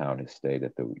 and the town has stayed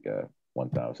at the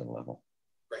 1,000 level.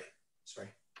 Right. That's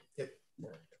right. Yep.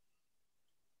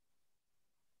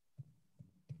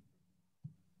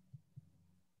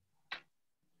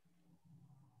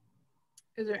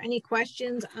 Is there any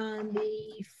questions on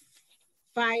the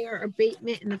fire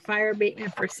abatement and the fire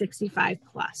abatement for 65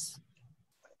 plus?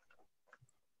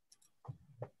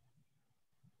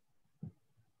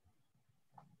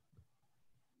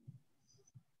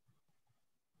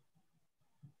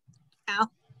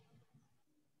 Al?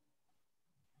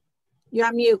 You're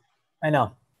on mute. I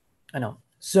know.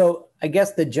 So I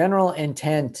guess the general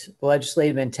intent, the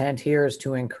legislative intent here is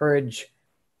to encourage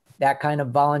that kind of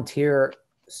volunteer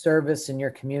service in your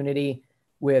community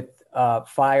with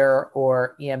fire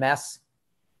or EMS.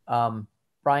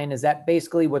 Brian, is that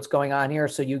basically what's going on here?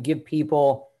 So you give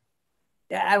people,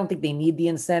 I don't think they need the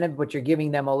incentive, but you're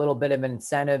giving them a little bit of an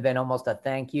incentive and almost a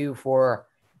thank you for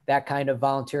that kind of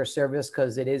volunteer service,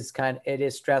 because it is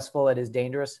stressful, it is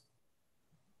dangerous.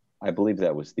 I believe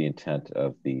that was the intent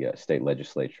of the state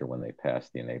legislature when they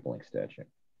passed the enabling statute.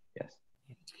 Yes.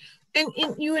 And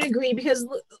you would agree, because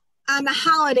on the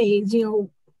holidays,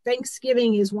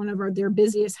 Thanksgiving is one of their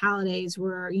busiest holidays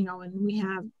where, and we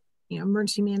have,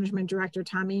 emergency management director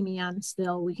Tom Amy on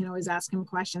still. We can always ask him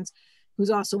questions, who's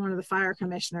also one of the fire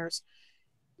commissioners.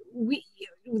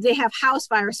 They have house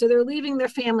fires, so they're leaving their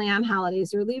family on holidays.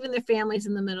 They're leaving their families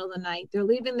in the middle of the night. They're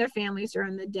leaving their families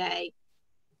during the day.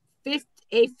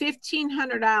 A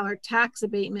 $1,500 tax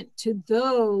abatement to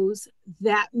those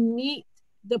that meet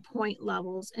the point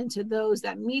levels and to those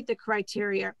that meet the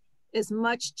criteria is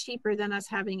much cheaper than us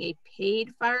having a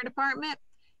paid fire department.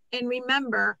 And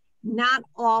remember, not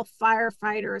all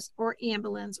firefighters or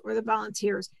ambulance or the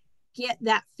volunteers get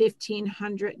that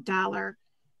 $1,500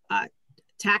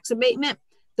 tax abatement.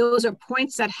 Those are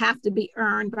points that have to be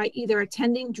earned by either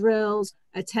attending drills,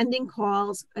 attending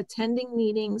calls, attending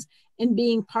meetings, and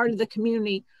being part of the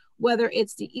community, whether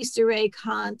it's the Easter egg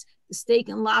hunt, the steak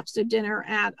and lobster dinner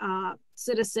at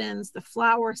Citizens, the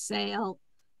flower sale.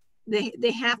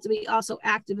 They have to be also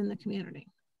active in the community.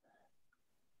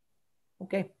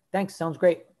 Okay, thanks. Sounds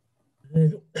great.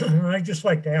 I'd just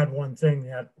like to add one thing,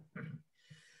 that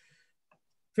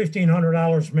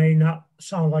 $1,500 may not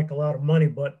sound like a lot of money,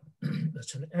 but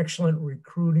it's an excellent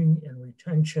recruiting and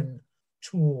retention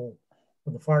tool for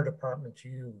the fire department to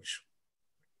use.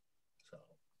 So.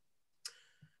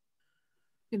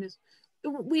 It is.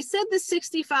 We said the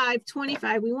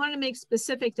 65-25. We want to make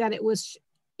specific that it was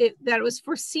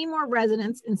for Seymour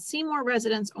residents and Seymour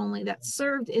residents only that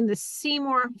served in the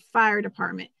Seymour Fire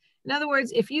Department. In other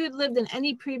words, if you had lived in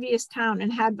any previous town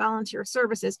and had volunteer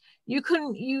services, you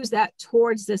couldn't use that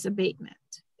towards this abatement.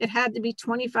 It had to be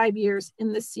 25 years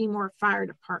in the Seymour Fire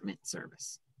Department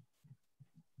service.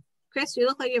 Chris, you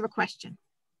look like you have a question.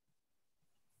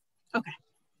 Okay.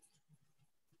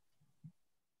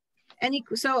 Any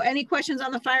questions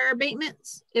on the fire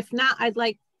abatements? If not, I'd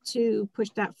like to push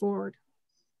that forward.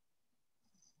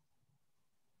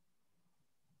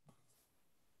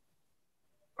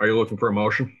 Are you looking for a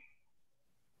motion?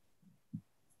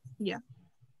 Yeah.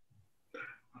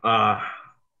 What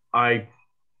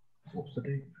was the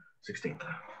date? 16th.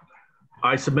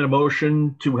 I submit a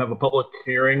motion to have a public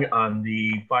hearing on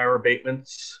the fire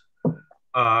abatements,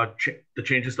 the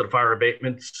changes to the fire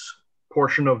abatements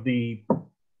portion of the,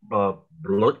 to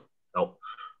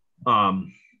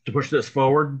push this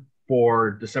forward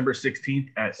for December 16th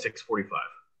at 6:45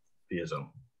 via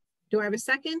Zoom. Do I have a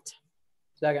second?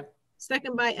 Second.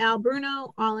 Second by Al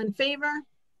Bruno. All in favor?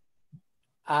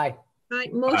 Aye. Aye.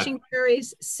 Motion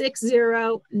carries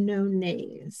 6-0, no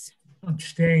nays.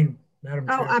 Abstain, Madam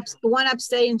Chair. Oh, one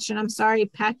abstention. I'm sorry,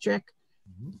 Patrick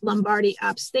Lombardi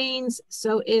abstains.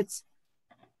 So it's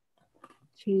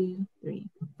 2, 3,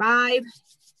 5,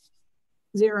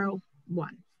 0,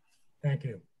 1. Thank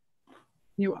you.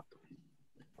 You're welcome.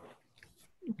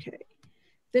 Okay.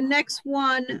 The next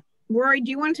one, Rory, do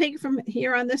you want to take it from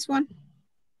here on this one?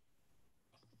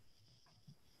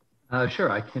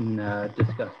 Sure, I can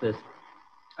discuss this.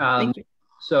 Thank you.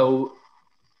 So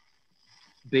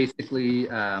basically,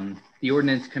 the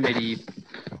ordinance committee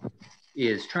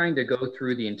is trying to go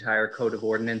through the entire code of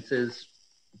ordinances.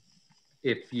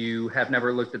 If you have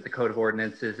never looked at the code of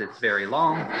ordinances, it's very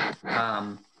long.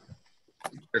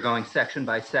 They're going section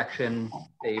by section.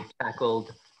 They've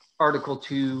tackled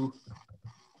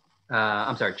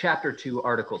Chapter 2,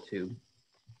 Article 2.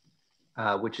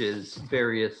 Which is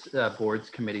various boards,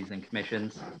 committees, and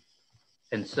commissions.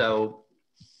 And so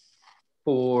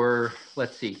for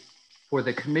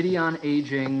the Committee on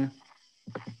Aging,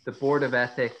 the Board of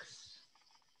Ethics,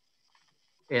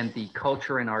 and the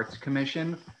Culture and Arts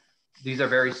Commission. These are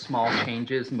very small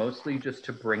changes, mostly just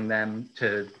to bring them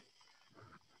to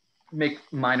make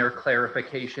minor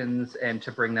clarifications and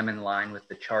to bring them in line with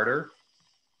the charter.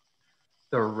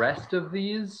 The rest of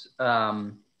these,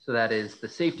 so that is the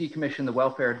Safety Commission, the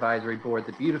Welfare Advisory Board,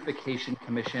 the Beautification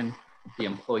Commission, the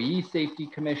Employee Safety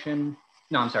Commission,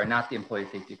 no, I'm sorry, not the Employee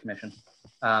Safety Commission,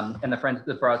 and the Friends of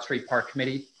the Broad Street Park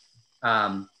Committee.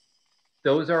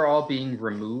 Those are all being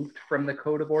removed from the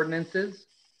Code of Ordinances.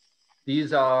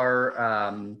 These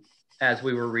are, as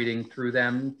we were reading through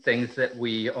them, things that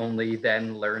we only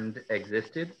then learned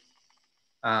existed.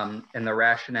 And the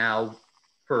rationale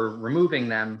for removing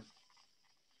them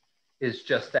is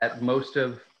just that most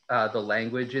of the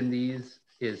language in these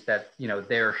is that, you know,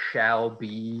 there shall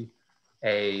be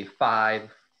a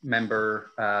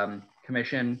 5-member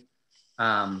commission.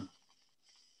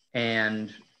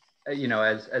 And, you know,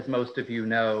 as most of you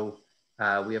know,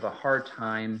 we have a hard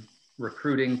time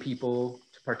recruiting people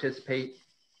to participate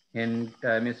in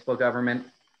municipal government.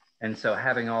 And so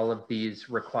having all of these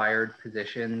required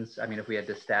positions, I mean, if we had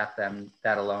to staff them,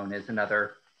 that alone is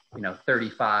another, you know,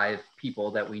 35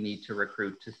 people that we need to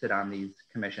recruit to sit on these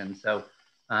commissions. So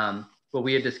what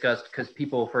we had discussed, because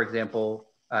people, for example,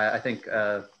 I think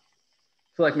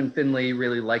Selectman Finley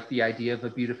really liked the idea of a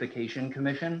beautification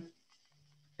commission.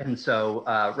 And so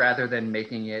rather than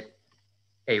making it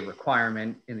a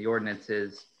requirement in the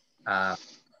ordinances,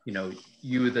 you know,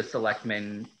 you, the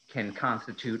selectmen, can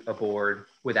constitute a board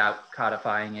without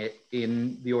codifying it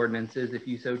in the ordinances if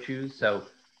you so choose. So,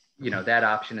 you know, that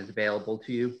option is available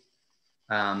to you.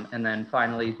 And then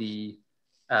finally, the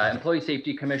Employee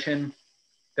Safety Commission,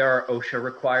 there are OSHA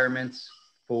requirements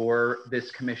for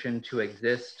this commission to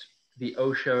exist. The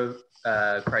OSHA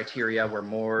criteria were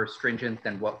more stringent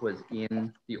than what was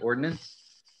in the ordinance.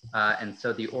 And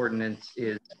so the ordinance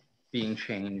is being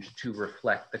changed to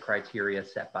reflect the criteria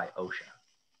set by OSHA.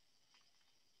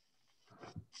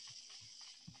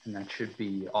 And that should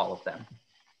be all of them.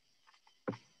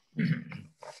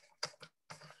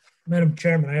 Madam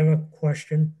Chairman, I have a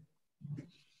question.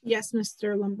 Yes,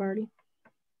 Mr. Lombardi.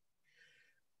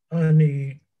 On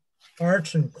the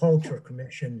Arts and Culture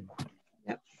Commission,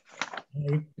 yep.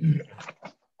 I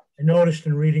noticed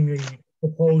in reading the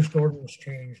proposed ordinance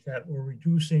change that we're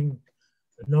reducing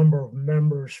the number of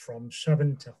members from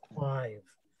 7 to 5.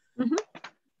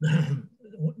 Mm-hmm.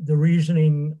 The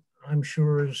reasoning, I'm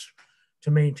sure, is to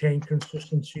maintain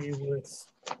consistency with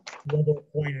the other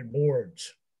appointed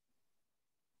boards.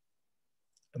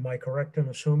 Am I correct in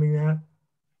assuming that?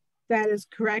 That is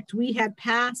correct. We had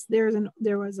passed, it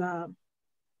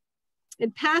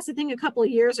passed, I think, a couple of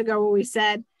years ago where we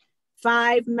said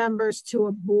 5 members to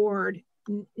a board,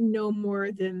 no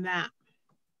more than that.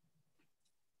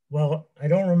 Well, I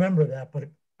don't remember that, but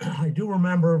I do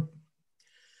remember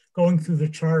going through the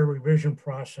charter revision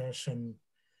process. And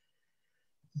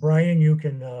Brian, you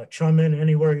can chime in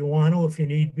anywhere you want to if you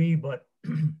need be, but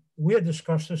we had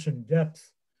discussed this in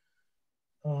depth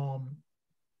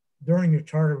during the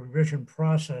charter revision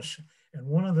process. And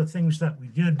one of the things that we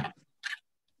did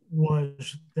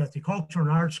was that the Culture and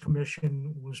Arts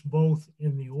Commission was both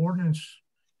in the ordinance,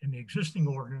 in the existing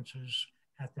ordinances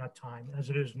at that time, as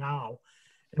it is now.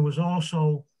 It was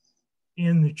also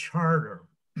in the charter.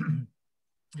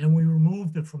 And we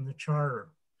removed it from the charter.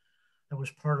 That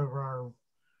was part of our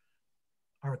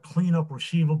cleanup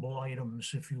receivable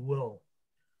items, if you will.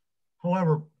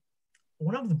 However,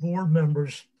 one of the board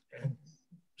members had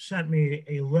sent me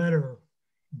a letter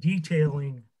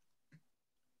detailing,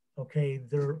 okay,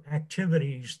 their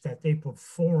activities that they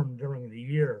performed during the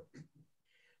year.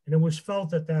 And it was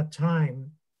felt at that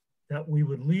time that we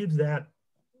would leave that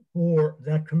or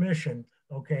that commission,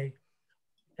 okay,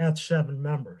 at 7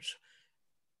 members.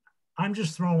 I'm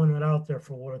just throwing it out there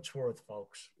for what it's worth,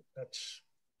 folks.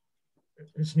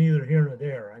 It's neither here nor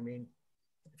there. I mean,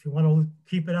 if you want to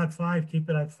keep it at 5, keep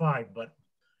it at 5. But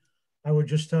I would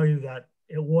just tell you that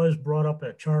it was brought up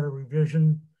at charter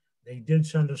revision. They did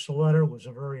send us a letter. It was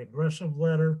a very aggressive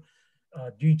letter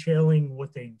detailing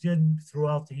what they did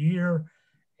throughout the year.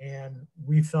 And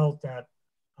we felt that,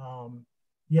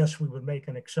 yes, we would make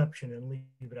an exception and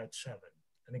leave it at 7.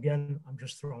 And again, I'm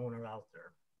just throwing it out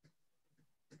there.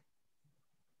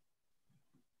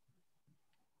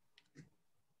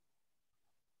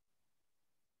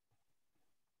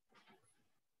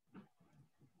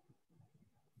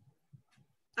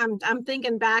 I'm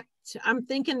thinking back to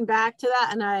that,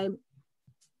 and I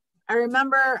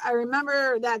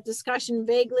remember that discussion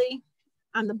vaguely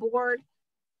on the board,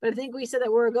 but I think we said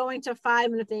that we're going to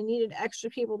 5, and if they needed extra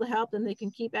people to help, then they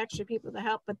can keep extra people to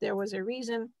help. But there was a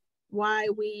reason why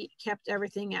we kept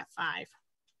everything at 5.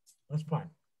 That's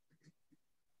fine.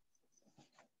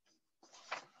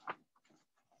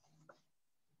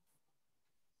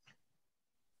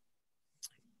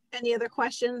 Any other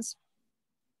questions?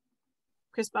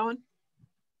 Chris Bowen?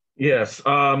 Yes.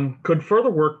 Could further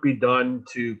work be done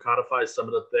to codify some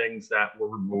of the things that were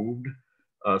removed,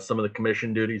 some of the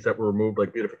commission duties that were removed,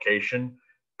 like beautification?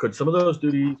 Could some of those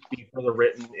duties be further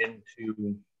written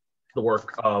into the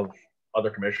work of other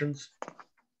commissions?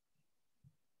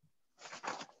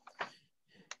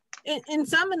 In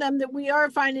some of them, that we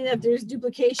are finding that there's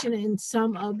duplication in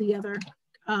some of the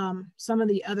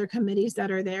other committees that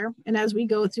are there. And as we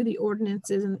go through the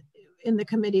ordinances and in the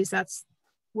committees, that's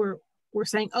we're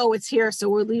saying, oh, it's here, so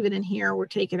we'll leave it in here, we'll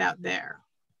take it out there.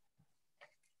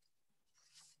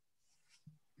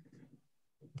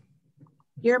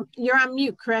 You're on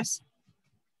mute, Chris.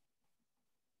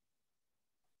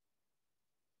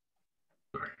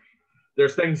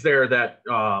 There's things there that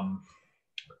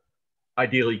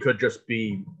ideally could just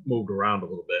be moved around a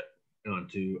little bit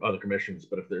onto other commissions,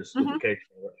 but if there's duplication,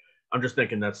 I'm just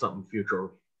thinking that's some future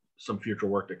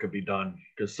work that could be done,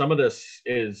 because some of this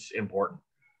is important.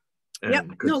 Yep.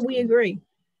 No, we agree.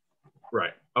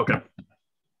 Right. Okay.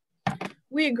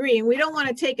 We agree, and we don't want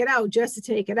to take it out just to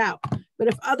take it out. But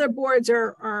if other boards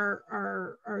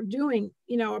are doing,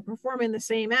 are performing the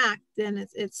same act, then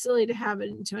it's silly to have it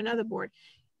into another board.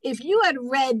 If you had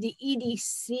read the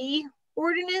EDC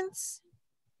ordinance,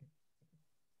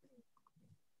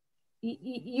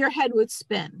 your head would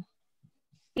spin,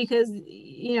 because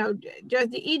just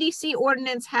the EDC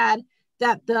ordinance had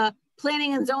that the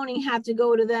planning and zoning had to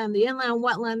go to them, the inland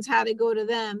wetlands had to go to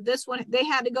them. This one, they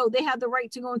had the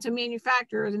right to go into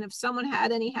manufacturers, and if someone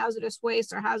had any hazardous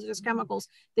waste or hazardous chemicals,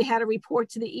 they had to report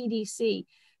to the EDC.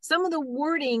 Some of the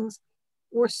wordings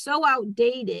were so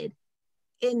outdated,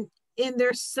 and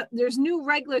there's new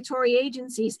regulatory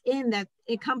agencies that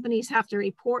companies have to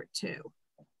report to.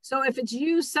 So if it's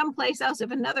used someplace else, if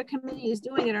another committee is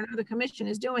doing it or another commission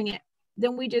is doing it,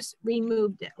 then we just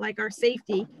removed it. Like our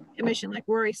safety commission, like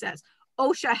Rory says,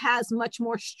 OSHA has much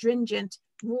more stringent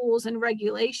rules and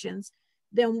regulations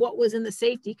than what was in the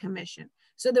safety commission.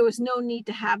 So there was no need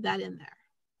to have that in there.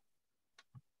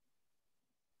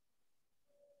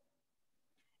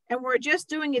 And we're just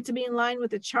doing it to be in line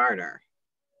with the charter.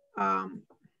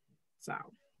 So.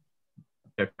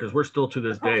 Yeah, because we're still to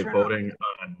this day voting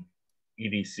on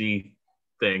EDC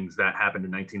things that happened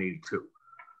in 1982.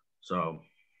 So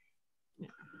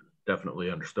definitely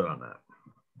understood on that.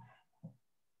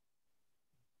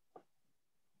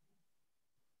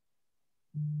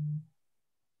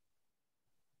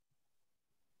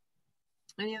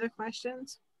 Any other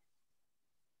questions?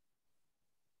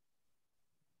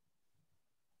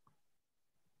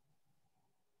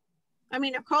 I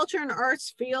mean, if Culture and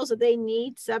Arts feels that they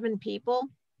need 7 people,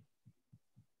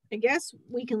 I guess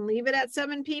we can leave it at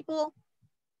 7 people,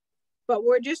 but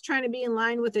we're just trying to be in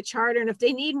line with the charter. And if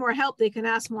they need more help, they can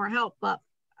ask more help, but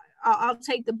I'll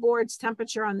take the board's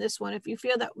temperature on this one. If you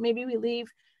feel that maybe we leave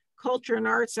Culture and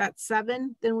Arts at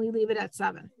 7, then we leave it at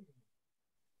 7.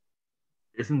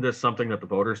 Isn't this something that the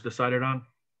voters decided on?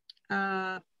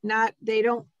 They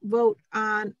don't vote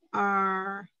on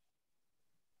our,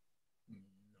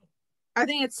 I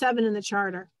think it's 7 in the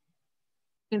charter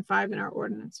and 5 in our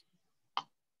ordinance.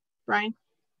 Brian?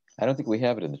 I don't think we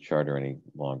have it in the charter any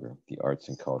longer, the arts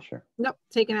and culture. Nope,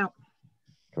 taken out.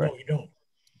 Correct. No, you don't.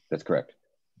 That's correct.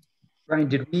 Brian,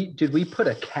 did we put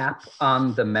a cap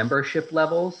on the membership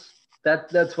levels?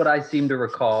 That's what I seem to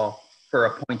recall for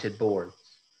appointed boards.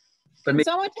 But Can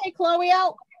someone take Chloe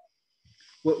out?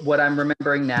 What I'm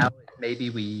remembering now is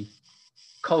maybe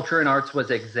Culture and Arts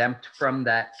was exempt from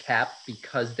that cap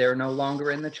because they're no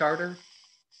longer in the charter.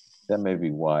 That may be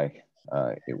why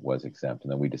it was exempt,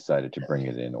 and then we decided to bring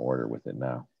it in order with it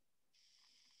now.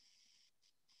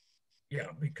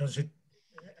 Yeah, because it,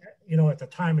 at the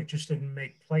time it just didn't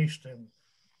make place to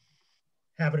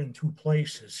have it in 2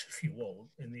 places, if you will,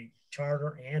 in the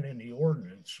charter and in the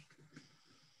ordinance.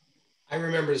 I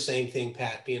remember the same thing,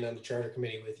 Pat, being on the charter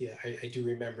committee with you. I do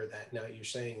remember that now you're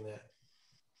saying that.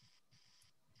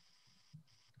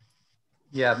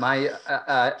 Yeah,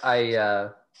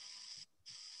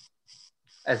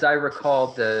 as I recall,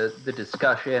 the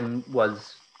discussion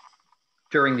was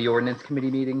during the ordinance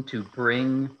committee meeting to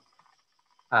bring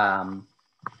the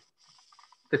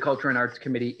Culture and Arts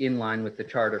Committee in line with the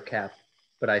charter cap,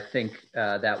 but I think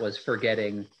that was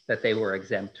forgetting that they were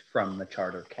exempt from the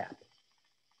charter cap.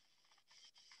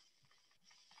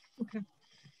 Okay.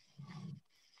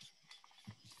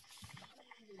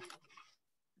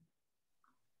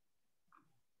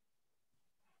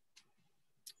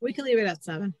 We can leave it at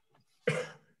 7.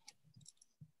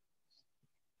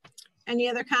 Any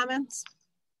other comments?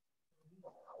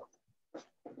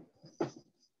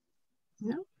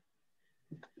 No.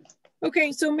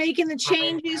 Okay, so making the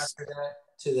changes. After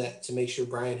that, to make sure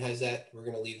Brian has that, we're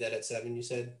going to leave that at 7, you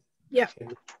said? Yeah.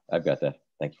 I've got that.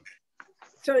 Thank you.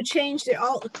 So change the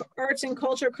all arts and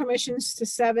culture commissions to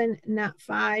 7, not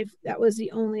 5. That was the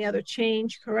only other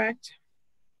change, correct?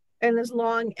 And as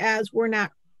long as we're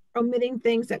not omitting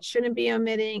things that shouldn't be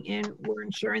omitting, and we're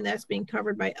ensuring that's being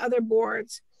covered by other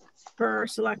boards per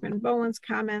Selectman Bowen's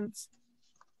comments,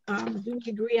 do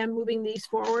we agree on moving these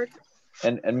forward?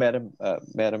 And Madam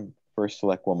First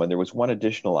Selectwoman, there was one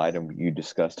additional item you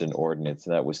discussed in ordinance,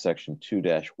 and that was section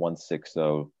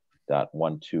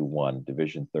 2-160.121,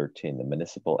 division 13, the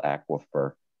Municipal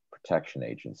Aquifer Protection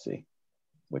Agency,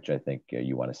 which I think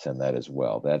you want to send that as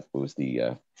well. That was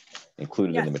the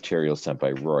included in the material sent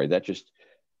by Roy. That just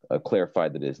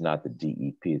clarified that it's not the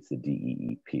DEP, it's the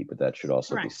DEEP, but that should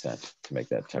also be sent to make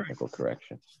that technical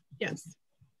correction. Yes.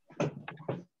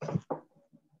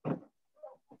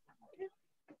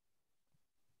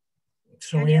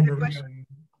 So Amber,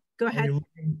 go ahead. Are you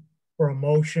looking for a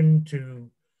motion to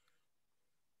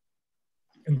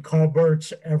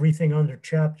encompass everything under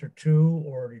chapter 2,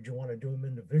 or did you want to do them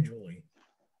individually?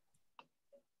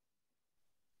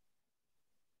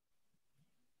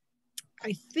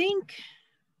 I think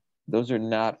those are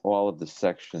not all of the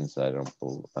sections. I don't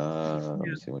believe. Let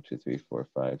me see. 1, 2, 3, 4,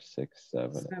 5, 6,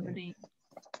 7, 8.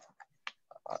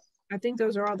 I think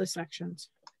those are all the sections.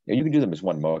 Yeah, you can do them as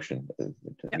one motion. You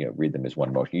know, read them as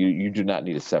one motion. You do not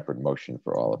need a separate motion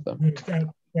for all of them.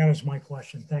 That was my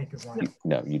question. Thank you, Brian.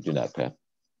 No, you do not, Pat.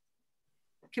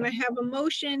 Can I have a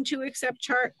motion to accept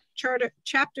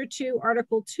chapter 2,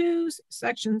 article 2,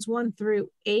 sections 1 through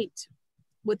 8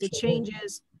 with the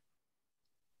changes?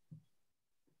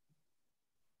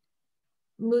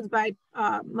 Moved by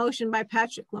motion by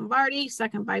Patrick Lombardi,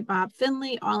 second by Bob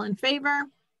Finley. All in favor?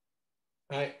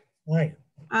 Aye. Aye.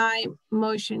 Aye.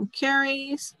 Motion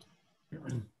carries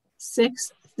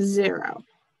 6-0.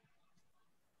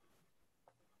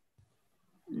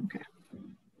 Okay.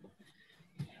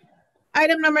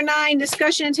 Item number 9,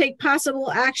 discussion and take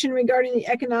possible action regarding the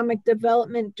Economic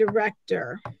Development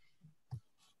Director.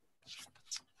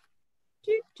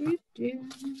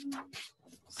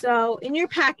 So in your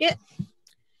packet,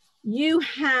 we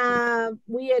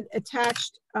had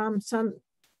attached some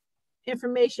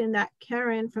information that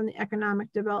Karen from the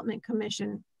Economic Development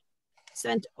Commission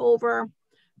sent over.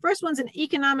 First one's an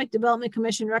Economic Development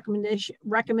Commission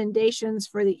recommendations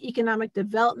for the economic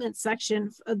development section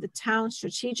of the town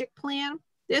strategic plan.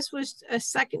 This was a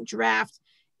second draft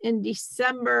in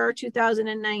December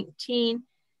 2019.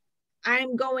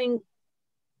 I'm going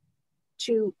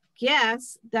to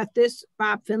guess that this,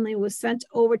 Bob Finley, was sent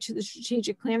over to the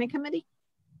Strategic Planning Committee.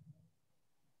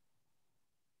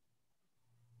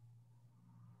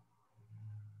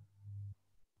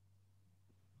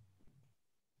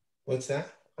 What's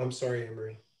that? I'm sorry,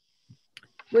 Anne-Marie.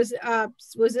 Was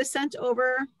this sent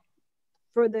over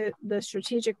for the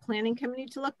Strategic Planning Committee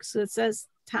to look? So it says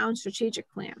Town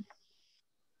Strategic Plan.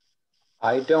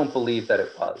 I don't believe that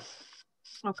it was.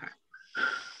 Okay.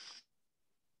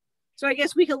 So I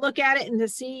guess we could look at it and to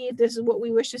see if this is what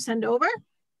we wish to send over.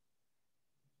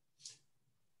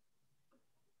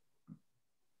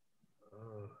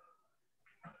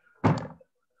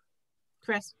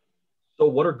 Chris. So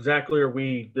what exactly are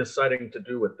we deciding to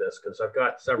do with this? Because I've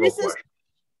got several questions.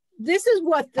 This is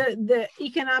what the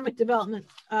economic development,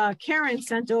 Karen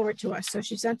sent over to us. So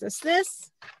she sent us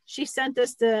this. She sent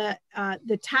us the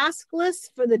task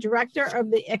list for the director of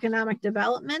the economic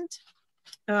development,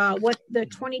 what the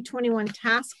 2021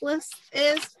 task list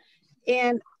is.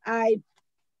 And I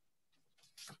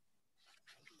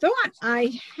thought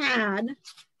I had,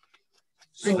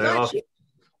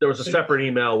 there was a separate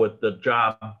email with the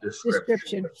job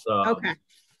description. Okay.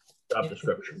 Job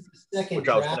description, which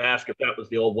I was going to ask if that was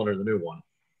the old one or the new one.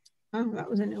 Oh, that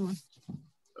was a new one.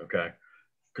 Okay.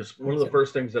 Because one of the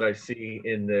first things that I see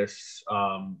in this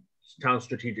town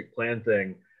strategic plan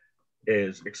thing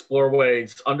is explore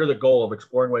ways, under the goal of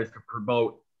exploring ways to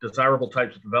promote desirable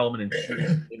types of development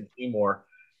in Seymour,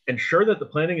 ensure that the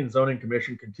Planning and Zoning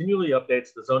Commission continually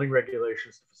updates the zoning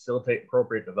regulations to facilitate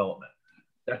appropriate development.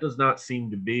 That does not seem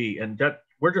to be, and that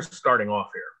we're just starting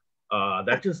off here.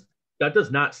 That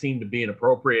does not seem to be an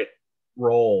appropriate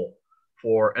role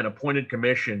for an appointed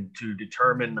commission to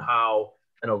determine how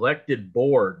an elected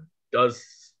board does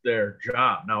their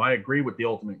job. Now, I agree with the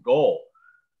ultimate goal,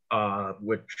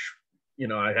 which, you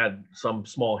know, I had some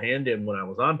small hand in when I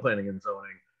was on planning and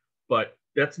zoning, but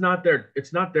it's not their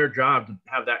job to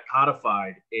have that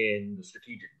codified in the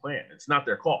strategic plan. It's not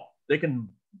their call. They can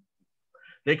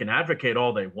advocate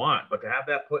all they want, but to have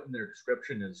that put in their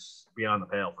description is beyond the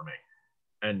pale for me.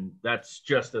 And that's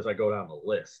just as I go down the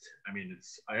list. I mean,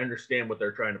 I understand what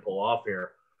they're trying to pull off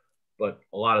here, but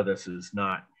a lot of this is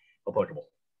not applicable.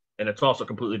 And it's also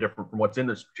completely different from what's in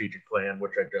the strategic plan,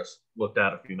 which I just looked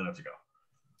at a few minutes ago.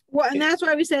 Well, and that's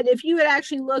why we said if you had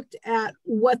actually looked at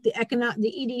what the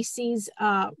EDC's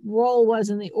role was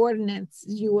in the ordinance,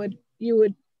 you'd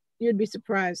be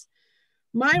surprised.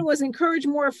 Mine was encourage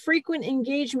more frequent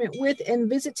engagement with and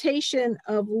visitation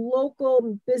of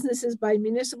local businesses by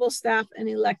municipal staff and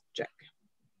electric.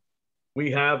 We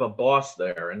have a boss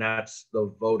there, and that's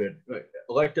the voted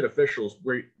elected officials.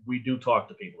 We do talk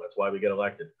to people. That's why we get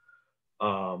elected.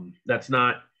 That's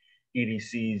not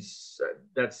EDC's.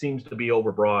 That seems to be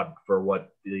overbroad for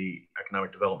what the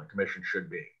Economic Development Commission should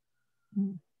be.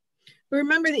 But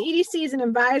remember, the EDC is an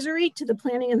advisory to the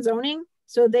planning and zoning,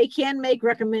 so they can make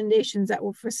recommendations that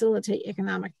will facilitate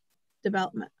economic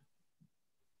development.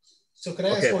 So can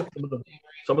I ask one?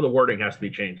 Some of the wording has to be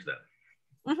changed then.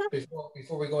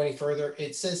 Before we go any further,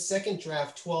 it says second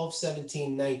draft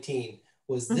 12/17/19.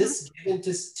 Was this given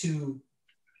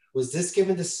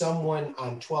to someone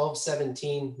on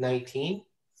 12/17/19?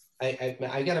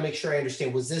 I got to make sure I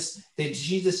understand. Did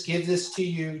she just give this to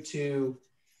you to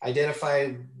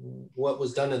identify what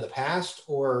was done in the past,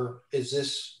 or is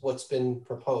this what's been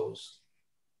proposed?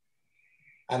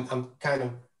 I'm kind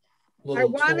of. I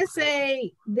want to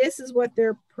say this is what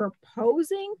they're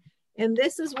proposing, and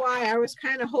this is why I was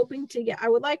kind of hoping to I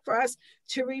would like for us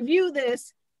to review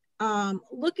this,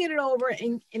 look at it over,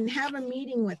 and have a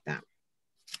meeting with them.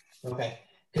 Okay,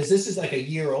 because this is like a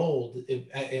year old,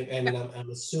 and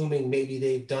I'm assuming maybe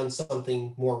they've done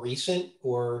something more recent,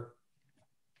 or.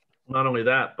 Not only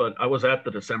that, but I was at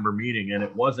the December meeting, and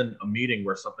it wasn't a meeting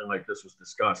where something like this was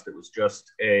discussed. It was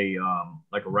just a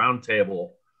like a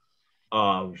roundtable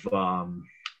of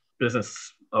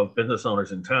business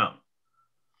owners in town.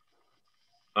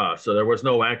 So there was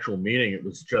no actual meeting. It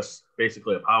was just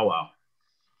basically a powwow.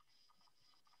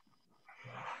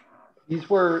 These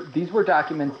were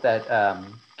documents that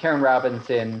Karen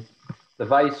Robinson, the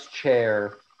vice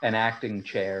chair and acting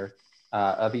chair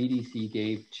of EDC,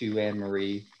 gave to Anne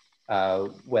Marie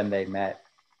when they met.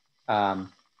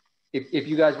 If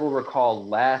you guys will recall,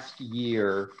 last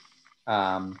year,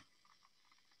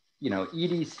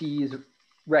 EDC's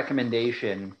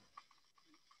recommendation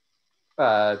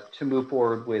to move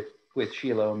forward with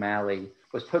Sheila O'Malley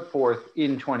was put forth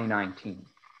in 2019.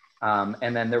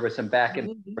 And then there was some back and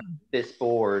forth with this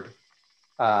board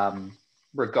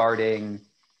regarding,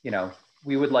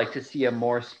 we would like to see a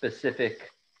more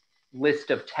specific list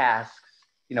of tasks.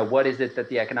 What is it that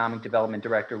the economic development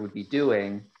director would be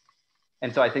doing?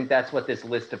 And so I think that's what this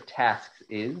list of tasks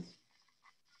is.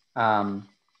 The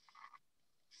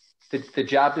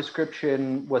job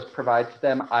description was provided to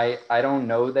them. I don't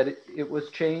know that it was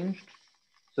changed.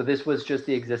 So this was just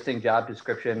the existing job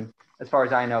description, as far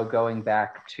as I know, going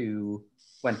back to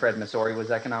when Fred Masori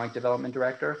was economic development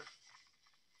director.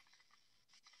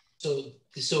 So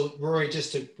Rory,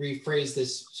 just to rephrase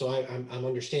this, so I'm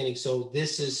understanding. So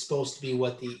this is supposed to be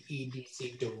what the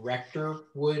EDC director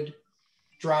would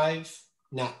drive,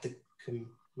 not the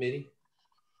committee?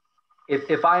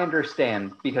 If I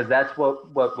understand, because that's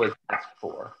what was asked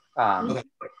for. Okay.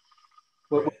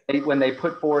 When they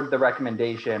put forward the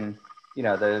recommendation,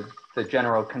 the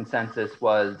general consensus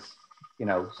was,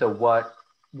 so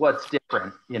what's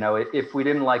different? If we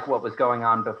didn't like what was going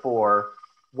on before,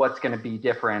 what's going to be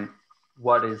different?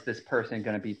 What is this person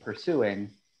going to be pursuing?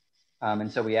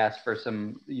 And so we asked for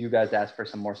you guys asked for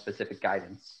some more specific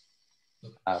guidance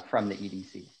from the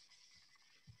EDC.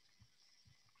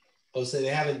 Oh, so they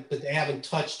haven't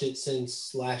touched it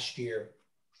since last year.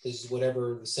 This is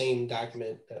whatever the same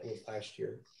document that was last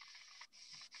year.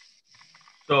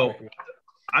 So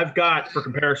I've got, for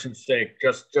comparison's sake,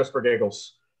 just for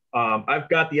giggles, I've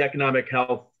got the economic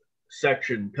health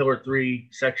section, Pillar 3,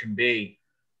 Section B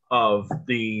of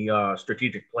the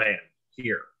strategic plan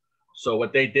here. So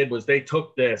what they did was they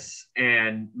took this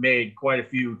and made quite a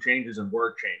few changes and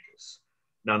word changes.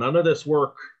 Now, none of this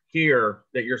work here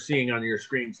that you're seeing on your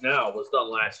screens now was done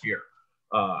last year.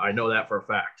 I know that for a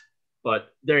fact.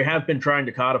 But they have been trying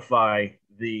to codify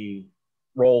the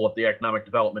role of the economic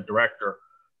development director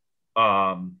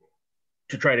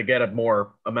to try to get a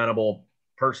more amenable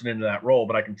person into that role.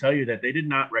 But I can tell you that they did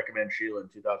not recommend Sheila in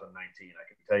 2019. I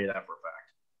can tell you that for a fact.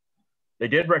 They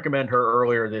did recommend her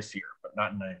earlier this year, but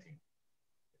not in 19.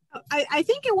 I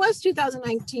think it was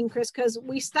 2019, Chris, because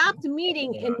we stopped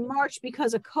meeting in March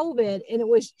because of COVID, and it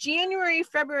was January,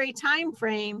 February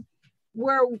timeframe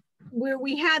where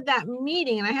we had that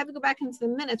meeting, and I have to go back into the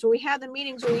minutes where we had the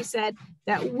meetings where we said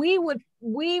that we would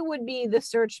be the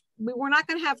search. We were not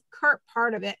going to have Kurt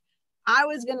part of it. I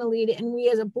was going to lead it, and we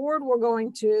as a board were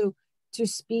going to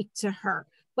speak to her.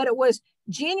 But it was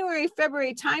January,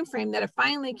 February timeframe that it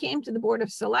finally came to the Board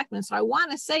of Selectmen. So I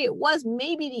want to say it was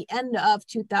maybe the end of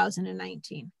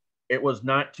 2019. It was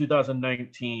not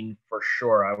 2019 for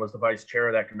sure. I was the vice chair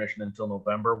of that commission until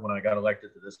November when I got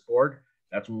elected to this board.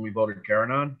 That's when we voted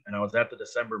Karen on, and I was at the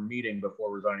December meeting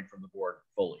before resigning from the board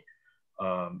fully.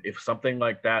 If something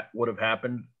like that would have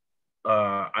happened,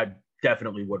 I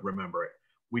definitely would remember it.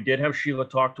 We did have Sheila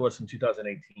talk to us in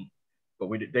 2018, but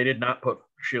they did not put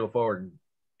Sheila forward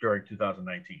during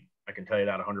 2019. I can tell you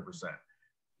that 100%.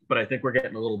 But I think we're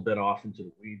getting a little bit off into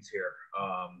the weeds here.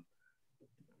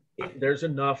 There's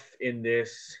enough in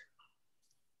this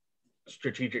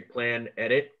strategic plan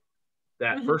edit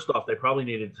that first off, they probably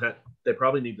need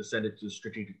to send it to the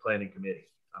strategic planning committee.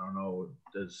 I don't know,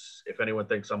 if anyone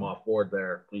thinks I'm off board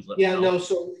there, please let me know. No,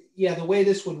 so yeah, the way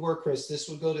this would work, Chris, this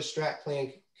would go to strat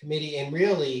plan committee, and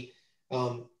really,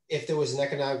 if there was an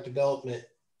economic development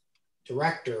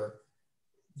director,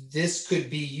 this could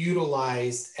be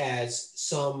utilized as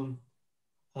some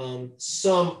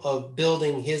of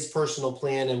building his personal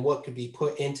plan and what could be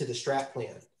put into the strat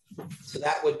plan. So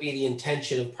that would be the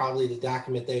intention of probably the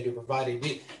document they provided.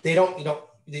 We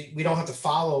don't have to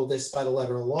follow this by the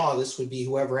letter of law. This would be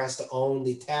whoever has to own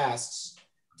the tasks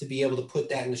to be able to put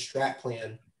that in the strat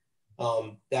plan.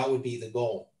 That would be the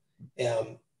goal.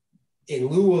 In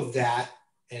lieu of that,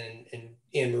 and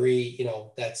Anne Marie,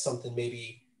 that's something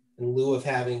maybe in lieu of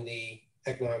having the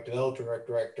economic development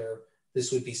director,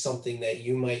 this would be something that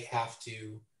you might have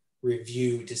to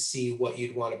review to see what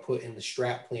you'd want to put in the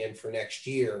strat plan for next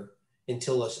year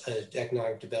until an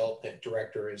economic development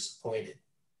director is appointed.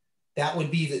 That would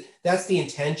be that's the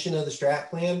intention of the strat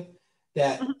plan.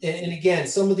 That, and again,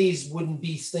 some of these wouldn't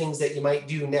be things that you might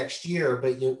do next year,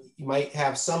 but you might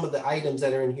have some of the items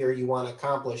that are in here you want to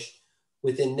accomplish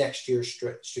within next year's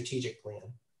strategic plan.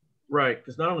 Right,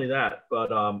 because not only that,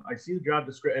 but I see the job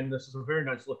description, and this is a very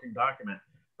nice looking document,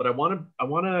 but I want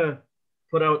to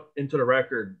put out into the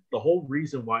record the whole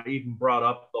reason why I even brought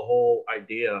up the whole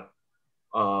idea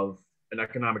of an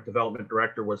economic development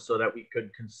director was so that we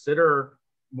could consider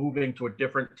moving to a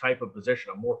different type of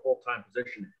position, a more full-time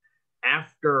position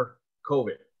after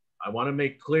COVID. I want to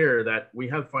make clear that we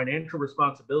have financial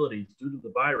responsibilities due to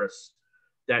the virus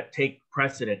that take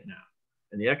precedent now.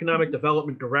 And the economic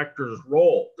development director's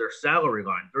role, their salary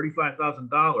line,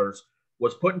 $35,000,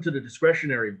 was put into the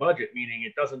discretionary budget, meaning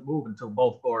it doesn't move until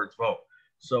both boards vote.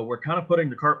 So we're kind of putting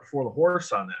the cart before the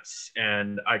horse on this.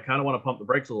 And I kind of want to pump the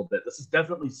brakes a little bit. This is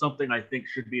definitely something I think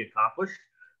should be accomplished.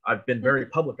 I've been very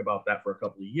public about that for a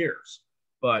couple of years,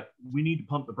 but we need to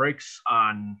pump the brakes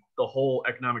on the whole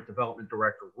economic development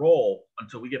director role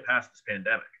until we get past this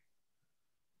pandemic.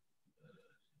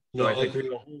 So I think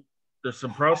there's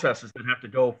some processes that have to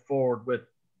go forward with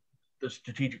the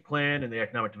strategic plan and the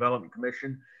economic development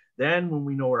commission. Then when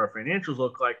we know what our financials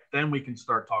look like, then we can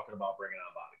start talking about bringing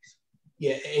on bodies.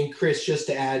 Yeah, and Chris, just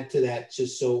to add to that,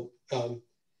 just so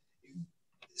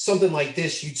something like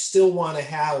this, you'd still want to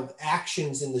have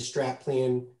actions in the strat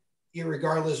plan,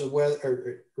 regardless of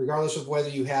whether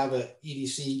you have a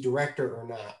EDC director or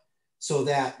not, so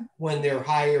that when they're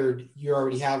hired, you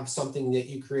already have something that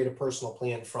you create a personal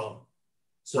plan from.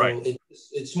 So right.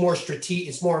 It's more strategic.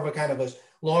 It's more of a kind of a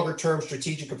longer term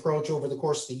strategic approach over the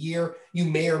course of the year. You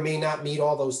may or may not meet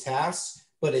all those tasks,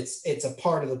 but it's a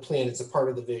part of the plan. It's a part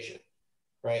of the vision,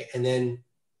 right? And then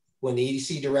when the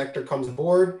EDC director comes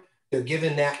aboard, they're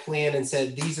given that plan and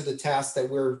said, these are the tasks that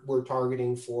we're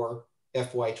targeting for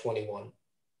FY21.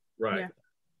 Right. Yeah.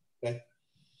 Okay.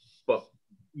 But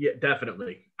yeah,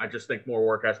 definitely. I just think more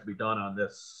work has to be done on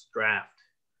this draft.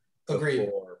 Agreed.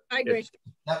 I agree.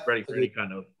 It's ready for any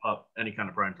kind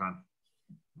of prime time.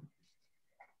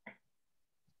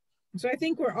 So I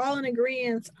think we're all in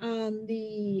agreement on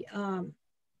the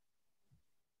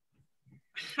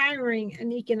hiring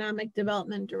an economic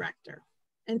development director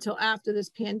until after this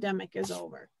pandemic is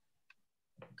over.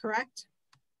 Correct?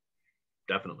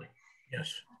 Definitely.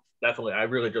 Yes. Definitely. I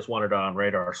really just wanted it on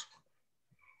radars.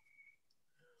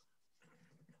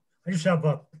 I just have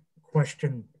a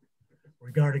question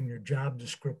regarding your job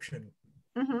description.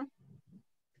 Mm-hmm.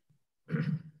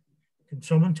 Can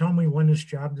someone tell me when this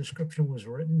job description was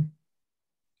written?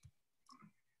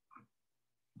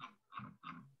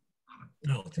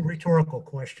 No, it's a rhetorical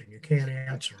question. You can't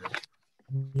answer it.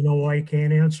 You know why you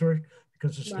can't answer it?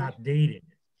 Because it's not dated.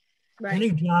 Right.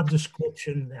 Any job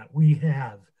description that we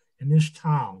have in this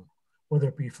town, whether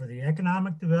it be for the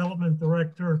economic development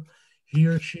director, he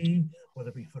or she, whether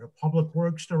it be for the public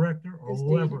works director or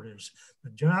whoever it is, the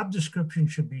job description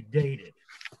should be dated.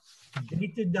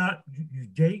 You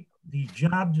date the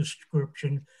job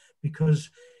description because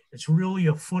it's really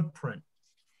a footprint,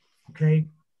 okay?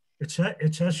 It's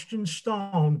etched in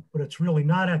stone, but it's really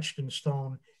not etched in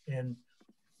stone. And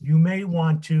you may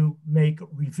want to make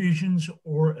revisions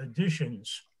or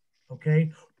additions,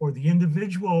 okay? Or the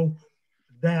individual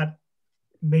that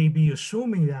may be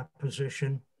assuming that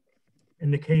position,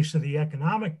 in the case of the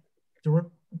economic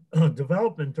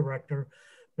development director,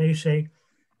 may say,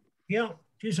 yeah,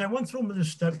 geez, I went through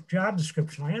this job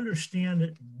description. I understand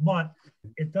it, but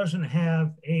it doesn't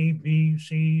have A, B,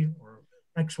 C, or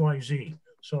X, Y, Z.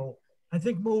 So I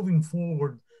think moving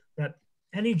forward, that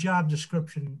any job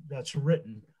description that's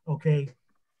written, okay,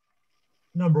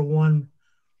 number one,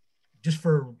 just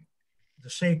for the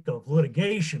sake of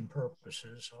litigation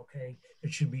purposes, okay,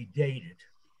 it should be dated.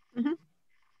 Mm-hmm.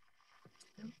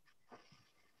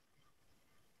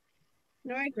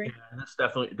 No, I agree.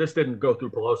 Yeah, this didn't go through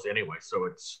Pelosi anyway, so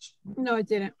it's. No, it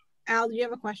didn't. Al, do you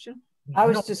have a question? I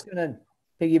was just going to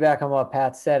piggyback on what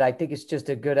Pat said. I think it's just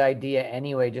a good idea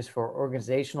anyway, just for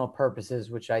organizational purposes,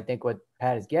 which I think what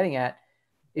Pat is getting at.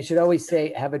 It should always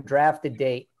say, have a drafted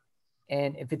date.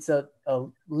 And if it's a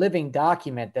living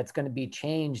document that's going to be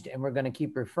changed and we're going to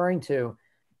keep referring to,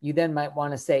 you then might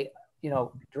want to say, you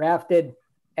know, drafted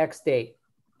X date,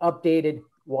 updated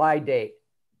Y date.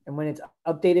 And when it's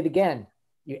updated again,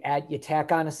 you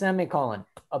tack on a semicolon,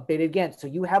 update it again. So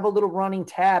you have a little running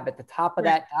tab at the top of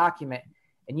that document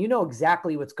and you know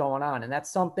exactly what's going on. And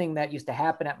that's something that used to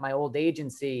happen at my old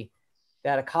agency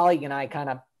that a colleague and I kind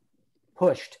of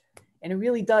pushed. And it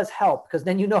really does help because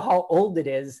then you know how old it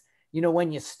is. You know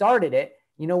when you started it,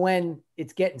 you know when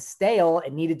it's getting stale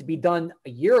and needed to be done a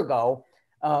year ago.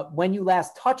 When you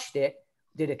last touched it,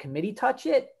 did a committee touch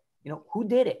it? You know, who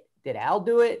did it? Did Al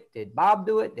do it? Did Bob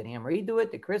do it? Did Anne Marie do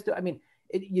it? Did Chris do it? I mean,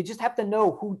 you just have to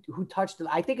know who touched it.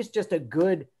 I think it's just a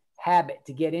good habit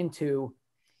to get into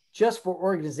just for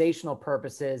organizational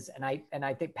purposes. And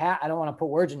I think, Pat, I don't want to put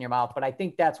words in your mouth, but I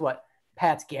think that's what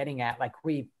Pat's getting at. Like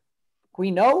we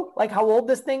know like how old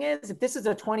this thing is. If this is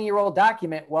a 20-year-old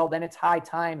document, well, then it's high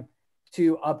time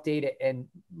to update it and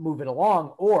move it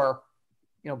along or,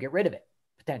 you know, get rid of it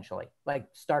potentially, like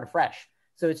start afresh.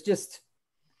 So it's just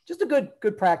a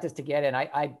good practice to get in.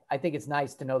 I think it's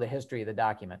nice to know the history of the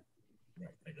document.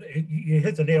 You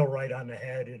hit the nail right on the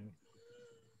head. And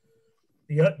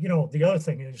the other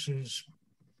thing is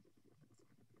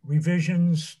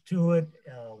revisions to it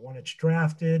when it's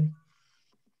drafted,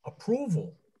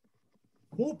 approval.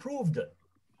 Who approved it?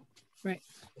 Right.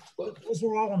 Those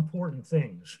are all important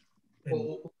things.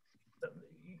 And,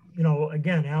 you know,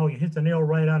 again, Al, you hit the nail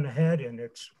right on the head, and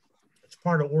it's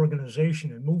part of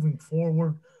organization and moving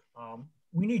forward.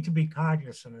 We need to be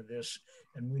cognizant of this,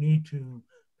 and we need to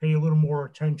pay a little more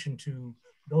attention to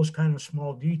those kind of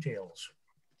small details.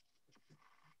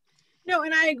 No,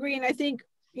 and I agree. And I think,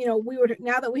 you know,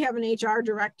 now that we have an HR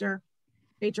director,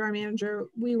 HR manager,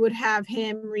 we would have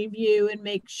him review and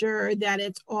make sure that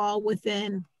it's all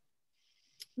within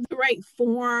the right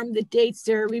form, the dates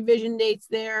there, revision dates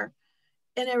there,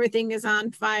 and everything is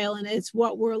on file and it's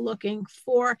what we're looking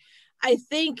for. I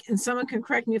think, and someone can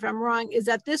correct me if I'm wrong, is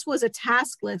that this was a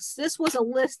task list. This was a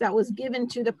list that was given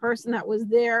to the person that was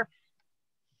there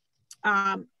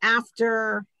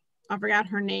after, I forgot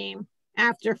her name,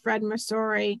 after Fred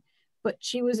Masori, but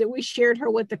we shared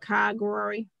her with the COG,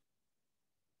 Rory.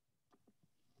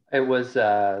 It was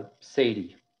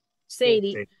Sadie.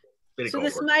 Sadie. So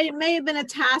this may have been a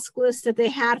task list that they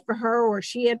had for her or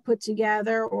she had put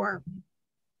together or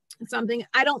something.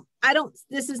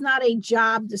 This is not a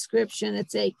job description.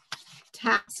 It's a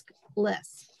task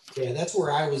list. Yeah, that's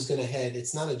where I was going to head.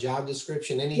 It's not a job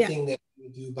description. Anything that you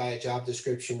do by a job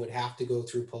description would have to go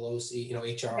through Pelosi, you know,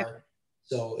 HR,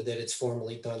 so that it's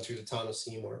formally done through the town of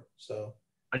Seymour. So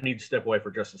I need to step away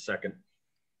for just a second.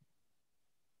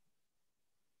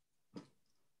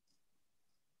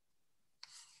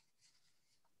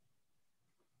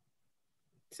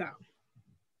 So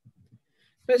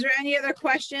is there any other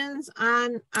questions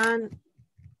on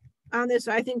this?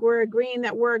 I think we're agreeing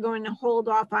that we're going to hold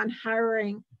off on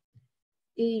hiring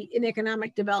an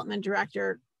economic development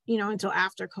director, you know, until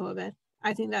after COVID.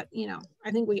 I think that, you know,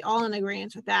 I think we all in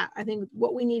agreement with that. I think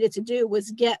what we needed to do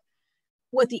was get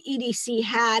what the EDC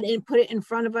had and put it in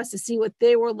front of us to see what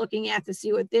they were looking at, to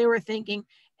see what they were thinking,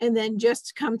 and then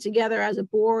just come together as a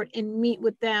board and meet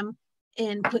with them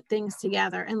and put things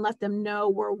together and let them know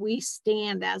where we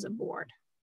stand as a board.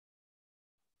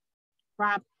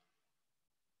 Rob,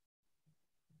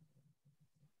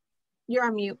 you're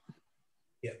on mute.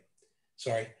 Yeah,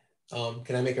 sorry.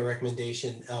 Can I make a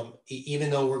recommendation? Even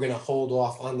though we're going to hold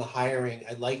off on the hiring,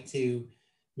 I'd like to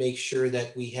make sure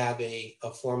that we have a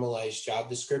formalized job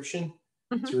description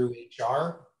through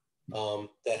HR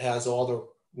that has all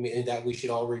the, that we should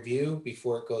all review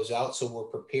before it goes out. So we're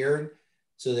prepared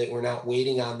so that we're not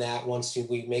waiting on that once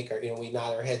we make our, we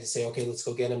nod our head and say, okay, let's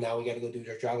go get them now. We got to go do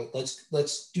our job.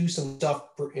 Let's do some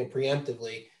stuff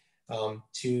preemptively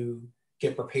to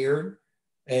get prepared.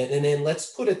 And then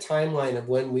let's put a timeline of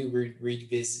when we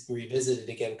revisit it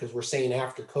again, because we're saying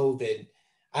after COVID.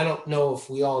 I don't know if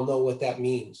we all know what that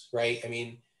means, right? I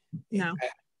mean, no.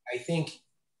 I think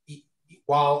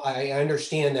while I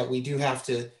understand that we have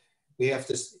to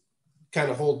kind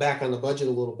of hold back on the budget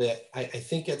a little bit, I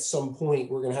think at some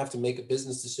point we're going to have to make a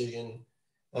business decision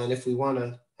on if we want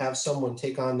to have someone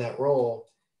take on that role,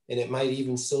 and it might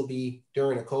even still be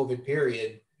during a COVID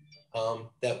period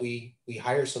that we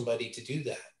hire somebody to do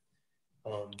that.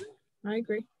 I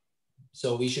agree.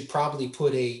 So we should probably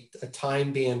put a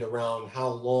time band around how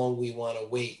long we want to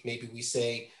wait. Maybe we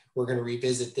say we're going to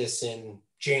revisit this in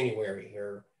January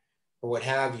or what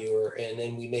have you, and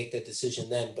then we make that decision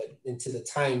then. But into the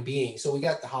time being, so we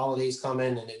got the holidays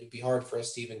coming, and it would be hard for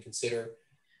us to even consider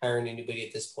hiring anybody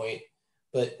at this point.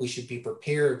 But we should be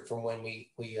prepared for when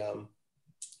we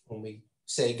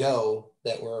say go,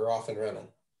 that we're off and running.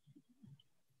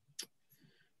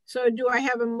 So do I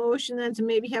have a motion then to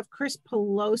maybe have Chris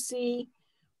Pelosi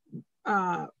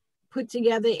put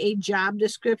together a job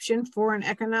description for an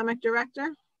economic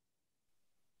director?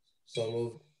 So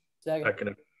moved.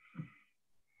 Second.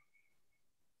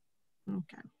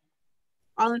 Okay.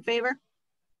 All in favor?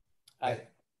 Aye.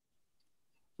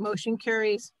 Motion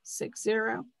carries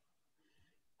 6-0.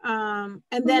 And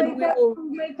Who then who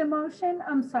made the motion?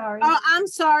 I'm sorry. Oh, I'm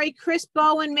sorry. Chris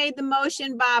Bowen made the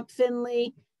motion. Bob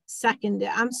Finley seconded.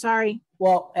 I'm sorry.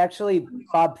 Well, actually,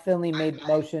 Bob Finley made the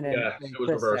motion and, Yeah, and it was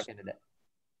Chris reversed. seconded it.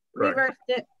 Correct. Reversed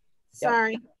it.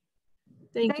 Sorry.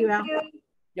 Thank you, Al.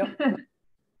 Yep.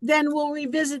 Then we'll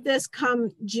revisit this come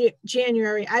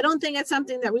January. I don't think it's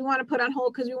something that we want to put on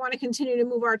hold because we want to continue to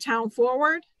move our town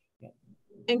forward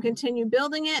and continue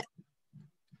building it.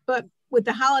 But with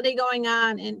the holiday going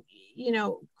on, and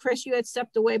Chris, you had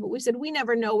stepped away, but we said we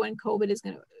never know when COVID is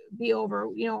going to be over.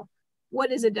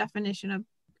 What is a definition of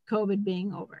COVID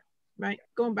being over, right?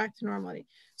 Going back to normality.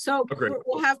 So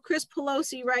we'll have Chris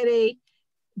Pelosi write a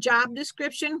job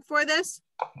description for this.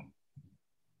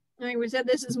 Like we said,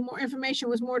 this is more information,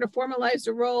 was more to formalize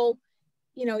the role.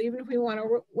 Even if we want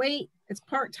to wait, it's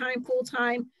part-time,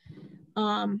 full-time.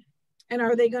 And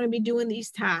are they going to be doing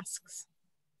these tasks?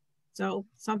 So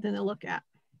something to look at.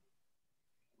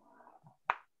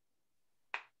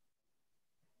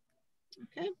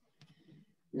 Okay.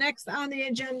 Next on the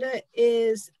agenda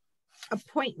is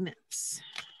appointments.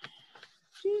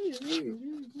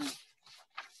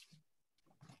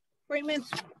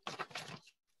 Appointments.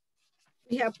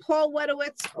 We have Paul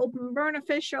Wedowitz, open burn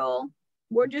official.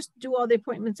 We'll just do all the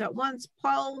appointments at once.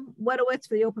 Paul Wedowitz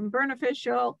for the open burn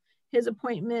official. His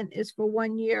appointment is for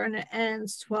 1 year and it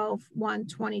ends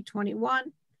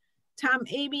 12/1/2021. Tom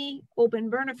Abe, open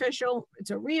burn official.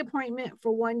 It's a reappointment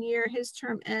for 1 year. His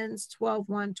term ends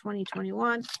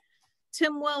 12/1/2021.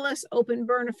 Tim Willis, open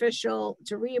burn official.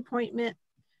 It's a reappointment,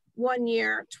 1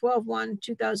 year,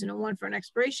 12/1/2001 for an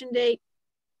expiration date.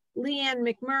 Leanne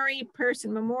McMurray,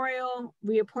 Pearson Memorial,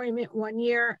 reappointment, 1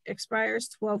 year, expires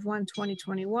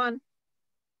 12/1/2021.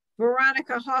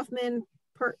 Veronica Hoffman,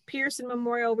 Pearson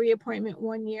Memorial, reappointment,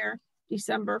 1 year,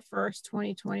 December 1st,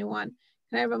 2021.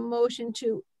 Can I have a motion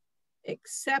to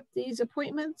accept these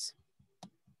appointments?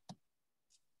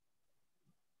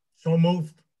 So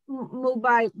moved. Moved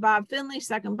by Bob Finley,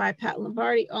 second by Pat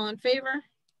Lombardi. All in favor?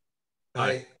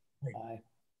 Aye. Aye.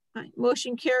 Aye.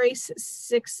 Motion carries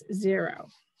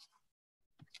 6-0.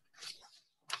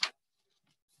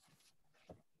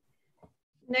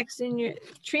 Next in your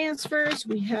transfers,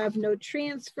 we have no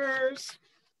transfers.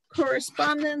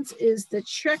 Correspondence is the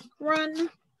check run.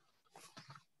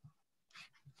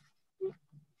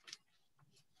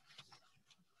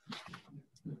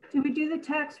 Did we do the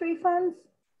tax refunds?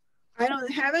 I don't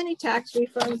have any tax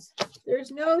refunds.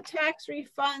 There's no tax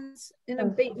refunds and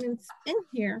abatements in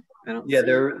here. I don't. Yeah,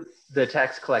 the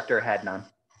tax collector had none.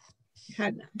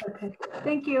 Had none. Okay,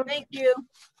 thank you. Thank you.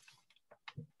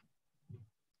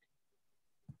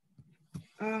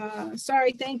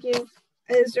 Sorry, thank you.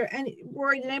 Is there any,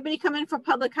 Rory, did anybody come in for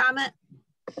public comment?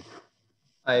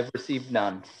 I've received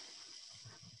none.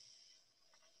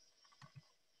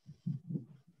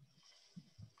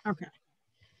 Okay.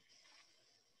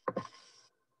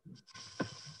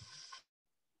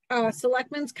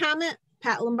 Selectmen's comment,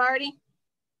 Pat Lombardi.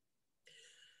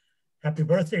 Happy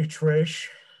birthday, Trish.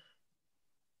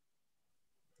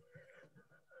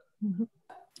 Mm-hmm.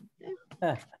 Okay.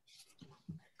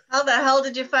 How the hell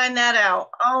did you find that out?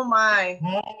 Oh my.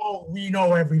 Oh, we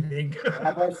know everything.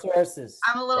 Have our sources.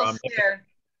 I'm a little scared.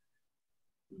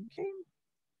 Okay.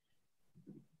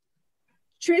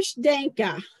 Trish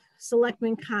Danka,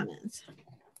 Selectmen comments.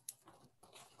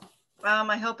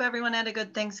 I hope everyone had a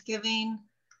good Thanksgiving.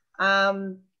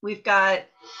 We've got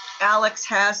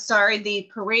the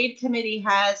parade committee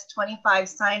has 25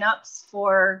 signups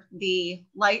for the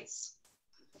lights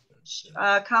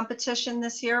competition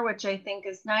this year, which I think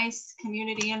is nice,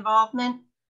 community involvement.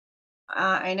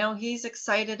 I know he's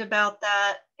excited about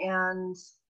that, and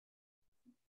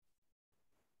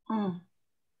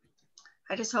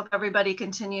I just hope everybody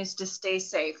continues to stay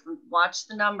safe, watch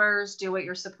the numbers, do what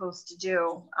you're supposed to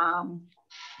do.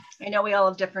 I know we all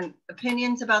have different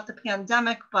opinions about the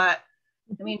pandemic, but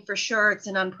I mean, for sure, it's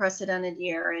an unprecedented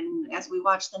year. And as we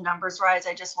watch the numbers rise,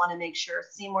 I just want to make sure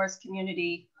Seymour's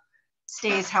community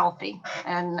stays healthy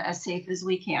and as safe as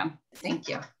we can. Thank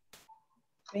you.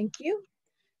 Thank you.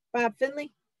 Bob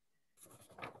Finley.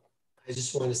 I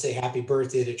just wanted to say happy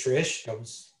birthday to Trish. I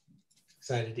was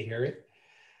excited to hear it.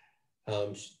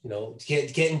 You know,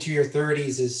 getting to your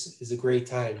 30s is a great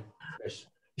time, Trish.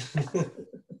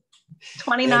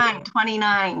 29.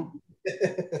 I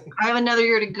have another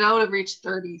year to go to reach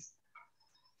 30s.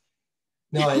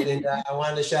 No, and I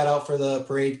wanted to shout out for the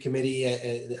parade committee.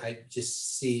 I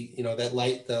just see, you know, that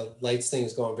the lights thing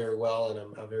is going very well,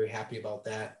 and I'm very happy about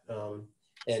that.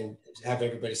 And have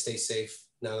everybody stay safe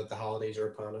now that the holidays are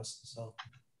upon us. So,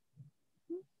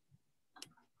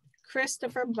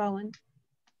 Christopher Bowen.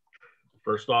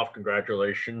 First off,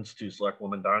 congratulations to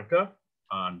Selectwoman Danka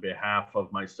on behalf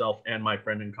of myself and my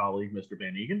friend and colleague, Mr.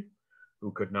 Van Egan,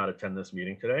 who could not attend this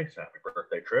meeting today. So happy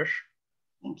birthday, Trish.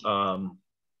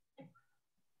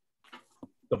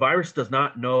 The virus does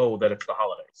not know that it's the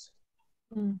holidays.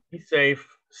 Be safe,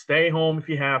 stay home if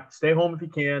you have, stay home if you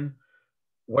can,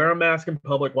 wear a mask in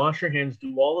public, wash your hands,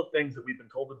 do all the things that we've been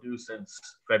told to do since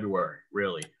February,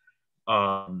 really.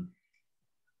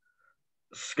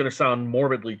 It's gonna sound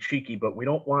morbidly cheeky, but we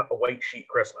don't want a white sheet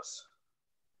Christmas.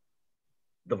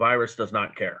 The virus does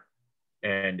not care.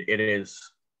 And it is,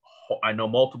 I know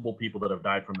multiple people that have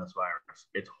died from this virus.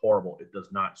 It's horrible. It does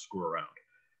not screw around.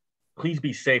 Please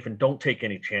be safe and don't take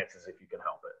any chances if you can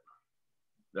help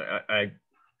it.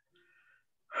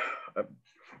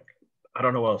 I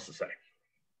don't know what else to say.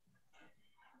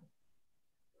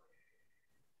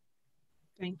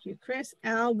 Thank you, Chris.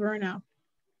 Al Verno.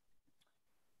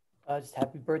 Just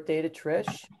happy birthday to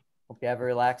Trish. Hope you have a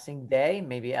relaxing day.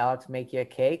 Maybe Alex make you a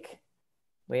cake.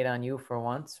 Wait on you for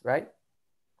once, right?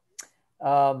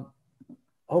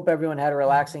 Hope everyone had a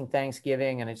relaxing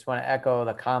Thanksgiving, and I just want to echo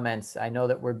the comments. I know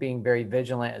that we're being very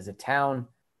vigilant as a town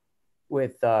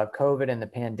with COVID and the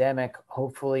pandemic.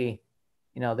 Hopefully,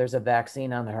 you know, there's a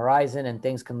vaccine on the horizon and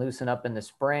things can loosen up in the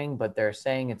spring, but they're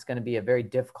saying it's going to be a very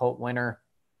difficult winter.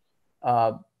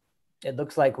 It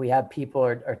looks like we have people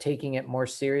are taking it more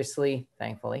seriously,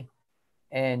 thankfully,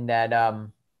 and that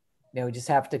you know, we just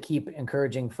have to keep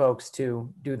encouraging folks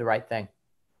to do the right thing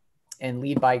and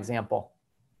lead by example.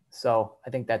 So I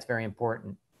think that's very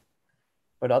important.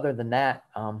 But other than that,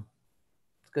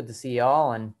 it's good to see you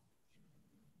all, and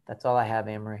that's all I have,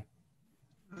 Anne-Marie.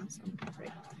 Awesome.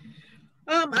 Great.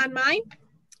 On mine,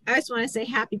 I just want to say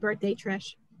happy birthday,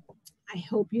 Trish. I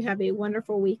hope you have a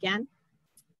wonderful weekend.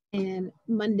 And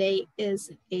Monday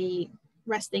is a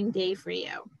resting day for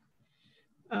you.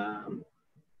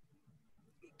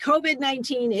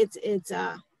 COVID-19, it's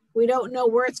we don't know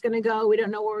where it's going to go. We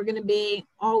don't know where we're going to be.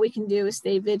 All we can do is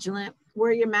stay vigilant,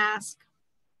 wear your mask,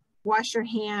 wash your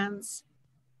hands,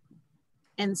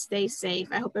 and stay safe.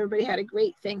 I hope everybody had a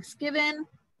great Thanksgiving.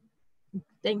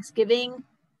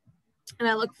 And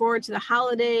I look forward to the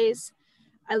holidays.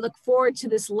 I look forward to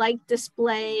this light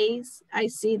displays. I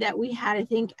see that we had, I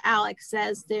think Alex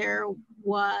says there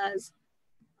was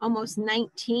almost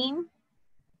 19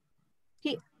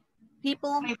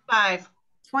 people.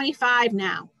 25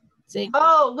 now. See?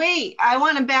 Oh, wait, I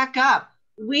want to back up.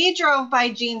 We drove by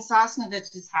Gene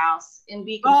Sosnovich's house in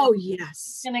Beacon. Oh,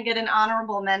 yes. I'm going to get an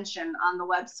honorable mention on the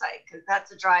website because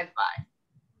that's a drive-by.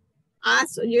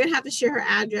 Awesome. You're going to have to share her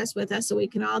address with us so we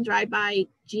can all drive by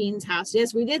Jean's house.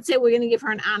 Yes, we did say we're going to give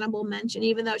her an honorable mention,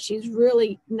 even though she's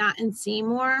really not in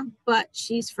Seymour, but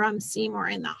she's from Seymour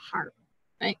in the heart,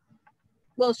 right?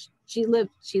 Well, she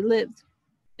lived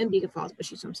in Beacon Falls, but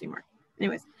she's from Seymour.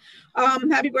 Anyways,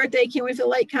 happy birthday. Can't wait for the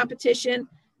light competition.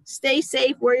 Stay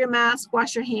safe, wear your mask,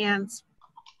 wash your hands,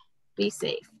 be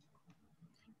safe.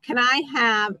 Can I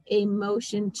have a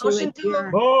motion to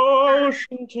adjourn?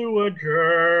 Motion to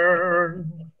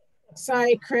adjourn.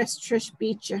 Sorry, Chris, Trish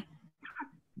beat you.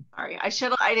 Sorry,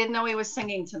 I didn't know he was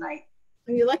singing tonight.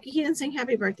 You're lucky he didn't sing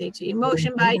happy birthday to you.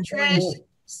 Motion by Trish,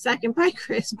 second by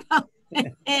Chris.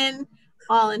 And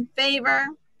all in favor?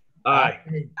 Aye.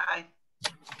 Aye.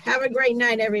 Have a great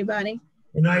night, everybody.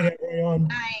 Good night, everyone.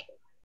 Night.